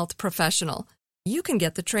Natural Health Professional, you can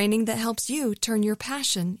get the training that helps you turn your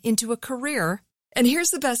passion into a career. And here's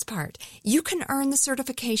the best part. You can earn the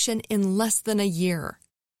certification in less than a year.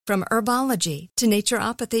 From herbology to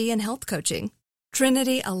naturopathy and health coaching,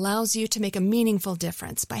 Trinity allows you to make a meaningful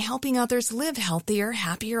difference by helping others live healthier,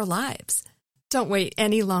 happier lives. Don't wait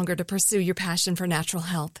any longer to pursue your passion for natural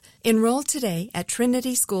health. Enroll today at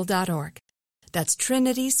trinityschool.org. That's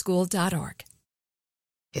trinityschool.org.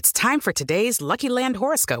 It's time for today's Lucky Land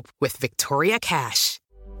horoscope with Victoria Cash.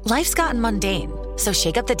 Life's gotten mundane, so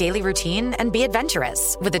shake up the daily routine and be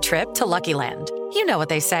adventurous with a trip to Lucky Land. You know what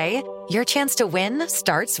they say, your chance to win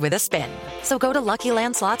starts with a spin. So go to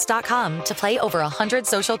LuckyLandSlots.com to play over 100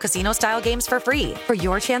 social casino-style games for free for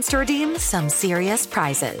your chance to redeem some serious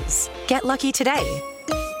prizes. Get lucky today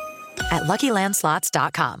at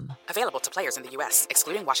LuckyLandSlots.com. Available to players in the U.S.,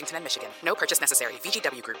 excluding Washington and Michigan. No purchase necessary.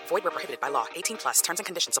 VGW Group. Void where prohibited by law. 18+. Terms and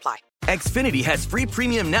conditions apply. Xfinity has free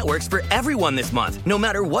premium networks for everyone this month, no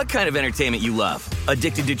matter what kind of entertainment you love.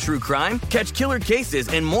 Addicted to true crime? Catch killer cases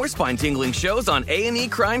and more spine-tingling shows on A&E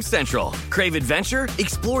Crime Central. Crave adventure?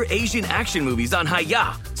 Explore Asian action movies on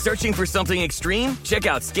Hi-Ya. Searching for something extreme? Check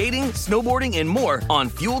out skating, snowboarding, and more on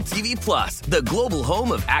Fuel TV Plus, the global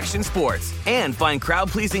home of action sports. And find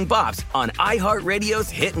crowd-pleasing bops on iHeartRadio's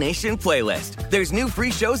Hit Nation playlist. There's new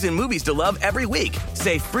free shows and movies to love every week.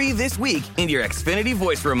 Say free this week in your Xfinity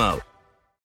voice remote.